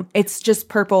problem. No, it's just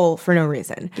purple for no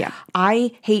reason. Yeah.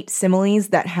 I hate similes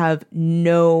that have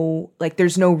no, like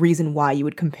there's no reason why you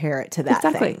would compare it to that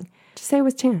thing. Just say it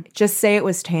was tan. Just say it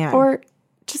was tan. Or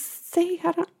just say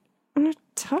had on a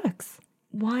tux.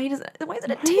 Why is it a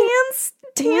tan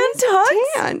tux?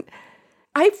 Tan.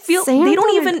 I feel Sand they don't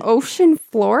on even an ocean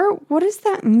floor? What does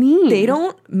that mean? They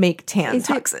don't make tan is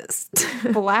tuxes.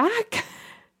 Black?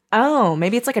 Oh,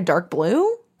 maybe it's like a dark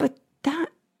blue? But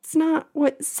that's not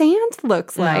what sand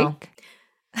looks like.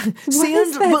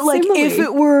 Sand, but like if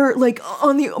it were like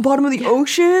on the bottom of the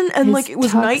ocean and like it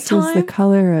was nighttime. Was the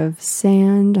color of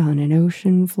sand on an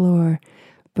ocean floor,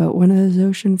 but one of those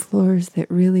ocean floors that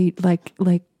really like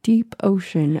deep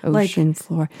ocean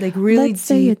floor. Like really Let's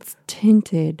say it's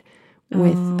tinted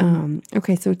with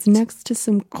okay, so it's next to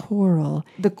some coral.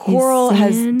 The coral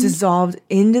has dissolved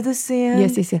into the sand.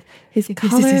 Yes. His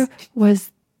color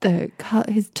was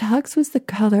his tux was the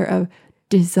color of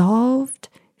dissolved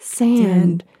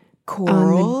sand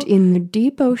coral in the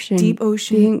deep ocean. Deep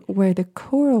ocean, where the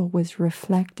coral was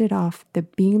reflected off the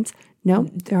beams. No,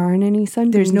 there aren't any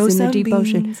sunbeams. There's no in the deep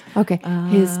ocean. Okay,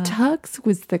 his tux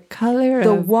was the color the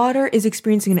of... The water is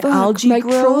experiencing an algae my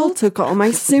growth. Troll took all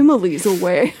my similes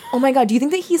away. Oh my God, do you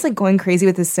think that he's like going crazy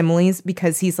with his similes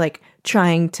because he's like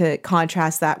trying to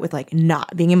contrast that with like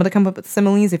not being able to come up with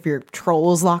similes if your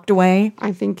troll's locked away?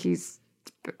 I think he's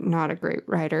not a great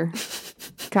writer.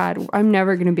 God, I'm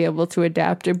never going to be able to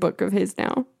adapt a book of his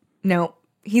now. No,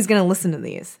 he's going to listen to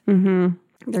these.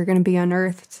 Mm-hmm. They're going to be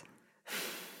unearthed.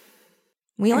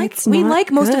 We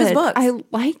like most of his books. I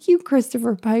like you,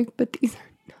 Christopher Pike, but these are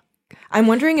not good. I'm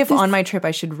wondering if on my trip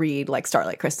I should read like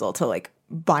Starlight Crystal to like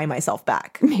buy myself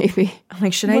back. Maybe. I'm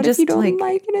like, should what I just if you don't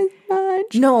like it as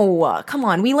much? No, come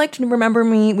on. We liked Remember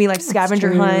Me. We liked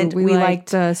Scavenger Hunt. We liked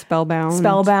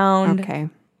Spellbound. Okay.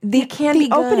 They can be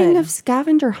good. The opening of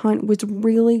Scavenger Hunt was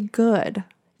really good.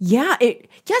 Yeah, it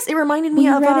reminded me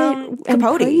of Capote. And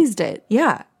praised it.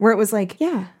 Yeah, where it was like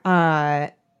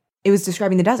it was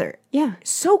describing the desert. Yeah.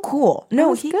 So cool.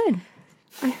 No, he's good.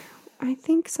 I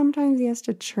think sometimes he has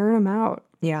to churn them out.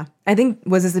 Yeah. I think,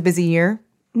 was this a busy year?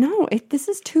 No, this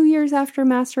is 2 years after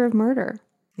Master of Murder.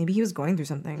 Maybe he was going through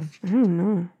something. I don't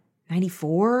know.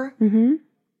 94? Mm-hmm.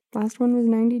 Last one was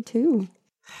 92.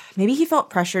 Maybe he felt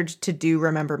pressured to do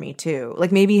Remember Me too.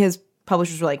 Like maybe his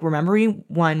publishers were like, Remember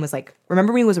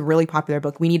Me was a really popular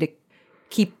book. We need to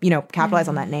keep, capitalize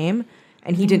on that name.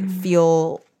 And he didn't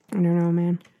feel... I don't know,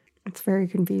 man. It's very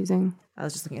confusing. I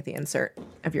was just looking at the insert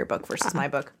of your book versus my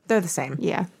book. They're the same.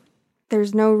 Yeah.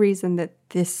 There's no reason that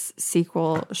this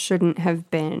sequel shouldn't have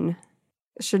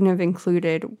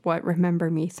included what Remember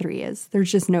Me 3 is.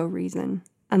 There's just no reason.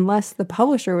 Unless the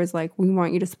publisher was like, we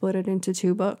want you to split it into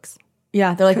 2 books.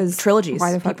 Yeah, they're like trilogies.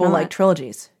 Why the fuck People not? like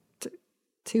trilogies.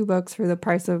 2 books for the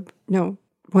price of... No,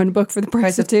 1 book for the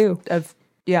price of 2.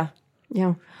 Yeah.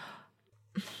 Yeah.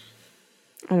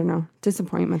 I don't know.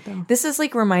 Disappointment, though. This is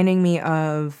like reminding me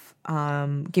of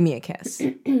Give Me a Kiss.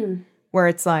 Where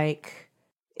it's like,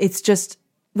 it's just...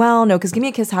 Well, no, because Give Me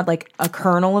a Kiss had like a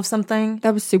kernel of something.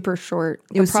 That was super short.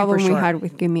 It was the problem super we short. had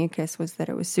with Give Me a Kiss was that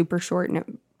it was super short and it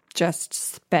just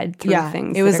sped through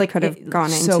things. It was that like could have gone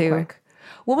so into. quick.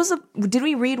 What was did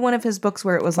we read one of his books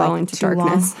where it was Fall like into too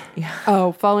Darkness. long? Yeah.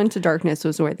 Oh, Fall into Darkness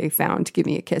was where they found Give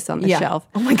Me a Kiss on the shelf.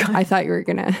 Oh my God. I thought you were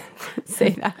gonna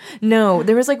say that. No,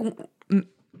 there was like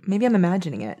maybe I'm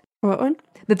imagining it. What one?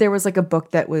 That there was like a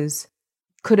book that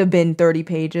could have been 30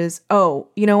 pages. Oh,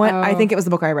 you know what? I Oh. think it was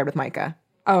the book I read with Micah.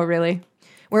 Oh, really?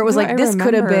 Where it was No, like, I this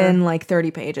could have remember. been like 30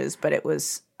 pages, but it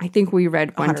was, I think we read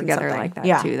one 100 together something. like that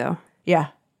Yeah. too, though. yeah.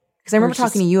 Because I remember It's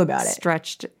just talking to you about it.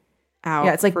 Stretched out.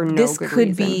 Yeah, it's like for no this good could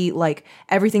reason. be like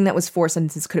everything that was 4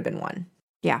 sentences could have been 1.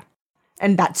 Yeah.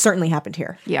 And that certainly happened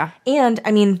here. Yeah. And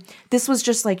I mean, this was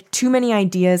just like too many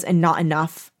ideas and not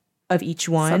enough of each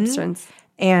one. Substance.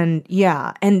 And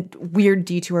yeah, and weird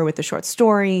detour with the short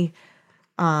story.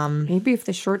 Maybe if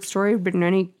the short story had been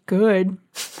any good,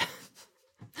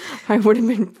 I would have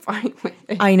been fine with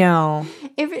it. I know.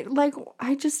 If it, like,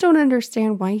 I just don't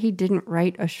understand why he didn't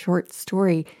write a short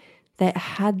story that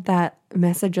had that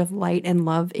message of light and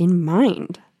love in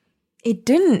mind. It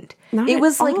didn't. Not it at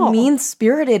was like all.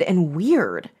 mean-spirited and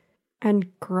weird. And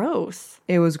gross.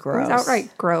 It was It gross. was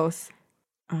outright gross.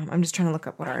 I'm just trying to look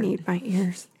up what I need my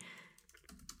ears.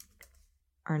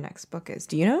 our next book is.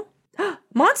 Do you know?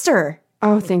 Monster!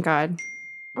 Oh, thank God.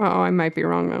 Oh, I might be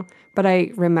wrong, though. But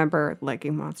I remember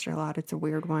liking Monster a lot. It's a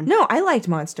weird one. No, I liked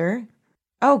Monster.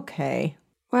 Okay.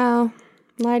 Well,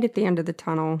 light at the end of the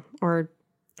tunnel, or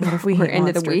What if we Or hate end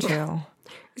of the Monster week. too?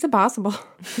 is it possible?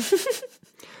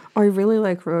 I really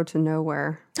like Road to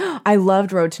Nowhere. I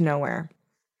loved Road to Nowhere.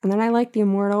 And then I like The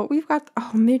Immortal. We've got,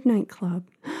 Midnight Club.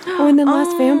 Oh, and then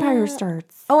Last Vampire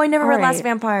starts. Oh, I never All read Last right.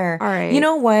 Vampire. All right. You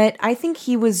know what? I think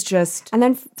he was just And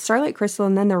then Starlight Crystal,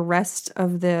 and then the rest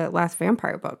of the Last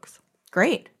Vampire books.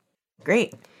 great.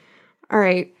 Great. All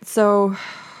right. So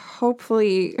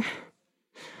hopefully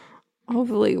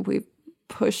we've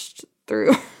pushed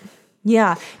through.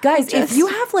 Yeah. Guys, if you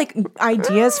have like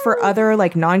ideas for other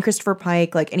like non-Christopher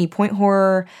Pike, like any point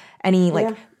horror, any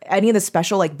like any of the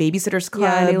special like babysitters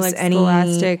clubs, any like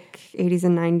scholastic 80s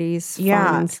and 90s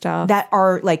fun stuff. that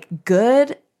are like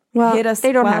good, well, hit us.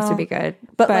 they don't have to well, be good.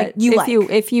 but like you if like.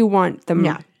 if you want them,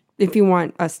 Yeah. if you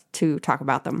want us to talk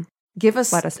about them, Give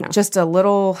us, let us know. just a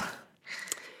little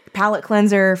palate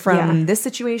cleanser from Yeah. this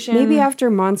situation. maybe after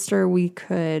Monster we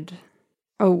could.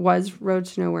 Oh, was Road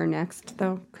to Nowhere next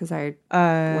though? Because I would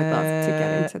love to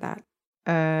get into that.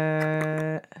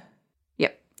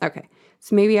 Yep. Okay.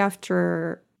 So maybe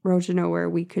after Road to Nowhere,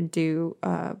 we could do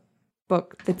a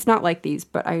book that's not like these,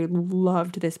 but I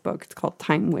loved this book. It's called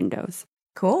Time Windows.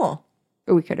 Cool.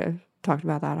 We could have talked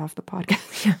about that off the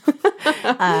podcast.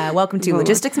 Welcome to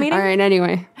Logistics Meeting. All right.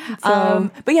 Anyway. So,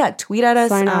 But yeah, tweet at us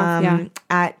Sign off, yeah.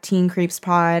 at Teen Creeps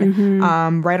Pod. Right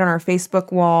on our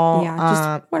Facebook wall. Yeah, just oh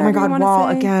my whatever you God, wanna wall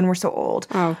say. again. We're so old.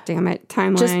 oh, damn it.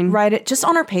 Timeline. Just write it just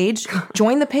on our page.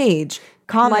 Join the page.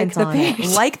 Comment the on it. page.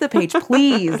 Like the page,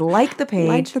 please. Like the page.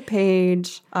 Like the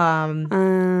page. And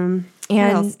What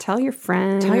else? Tell your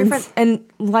friends. tell your friends and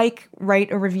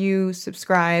write a review,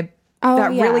 subscribe. Oh,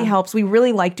 that yeah. really helps. We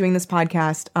really like doing this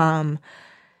podcast.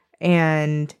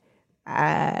 And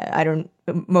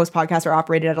most podcasts are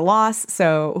operated at a loss.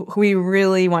 So we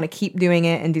really want to keep doing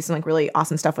it and do some like really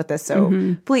awesome stuff with this.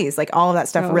 So please, like all of that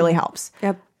stuff really helps.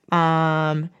 Yep.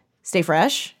 Stay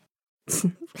fresh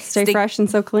Stay fresh and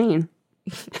so clean.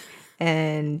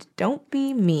 and don't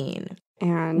be mean.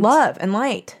 And Love and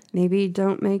light. maybe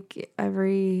don't make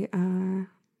every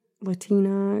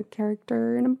Latina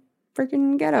character in a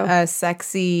freaking ghetto. A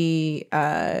sexy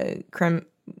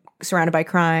surrounded by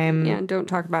crime. Yeah, don't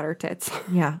talk about her tits.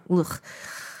 Yeah. Ugh.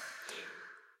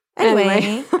 Anyway.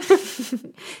 Anyway.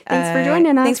 Thanks for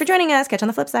joining us. Thanks for joining us. Catch you on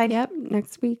the flip side. Yep.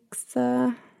 Next week's,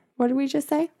 what did we just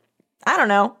say? I don't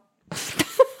know.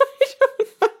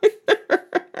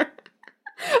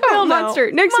 Oh, know.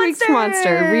 Monster. Next week's Monster.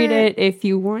 Monster. Read it if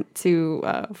you want to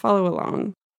follow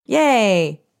along.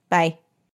 Yay. Bye.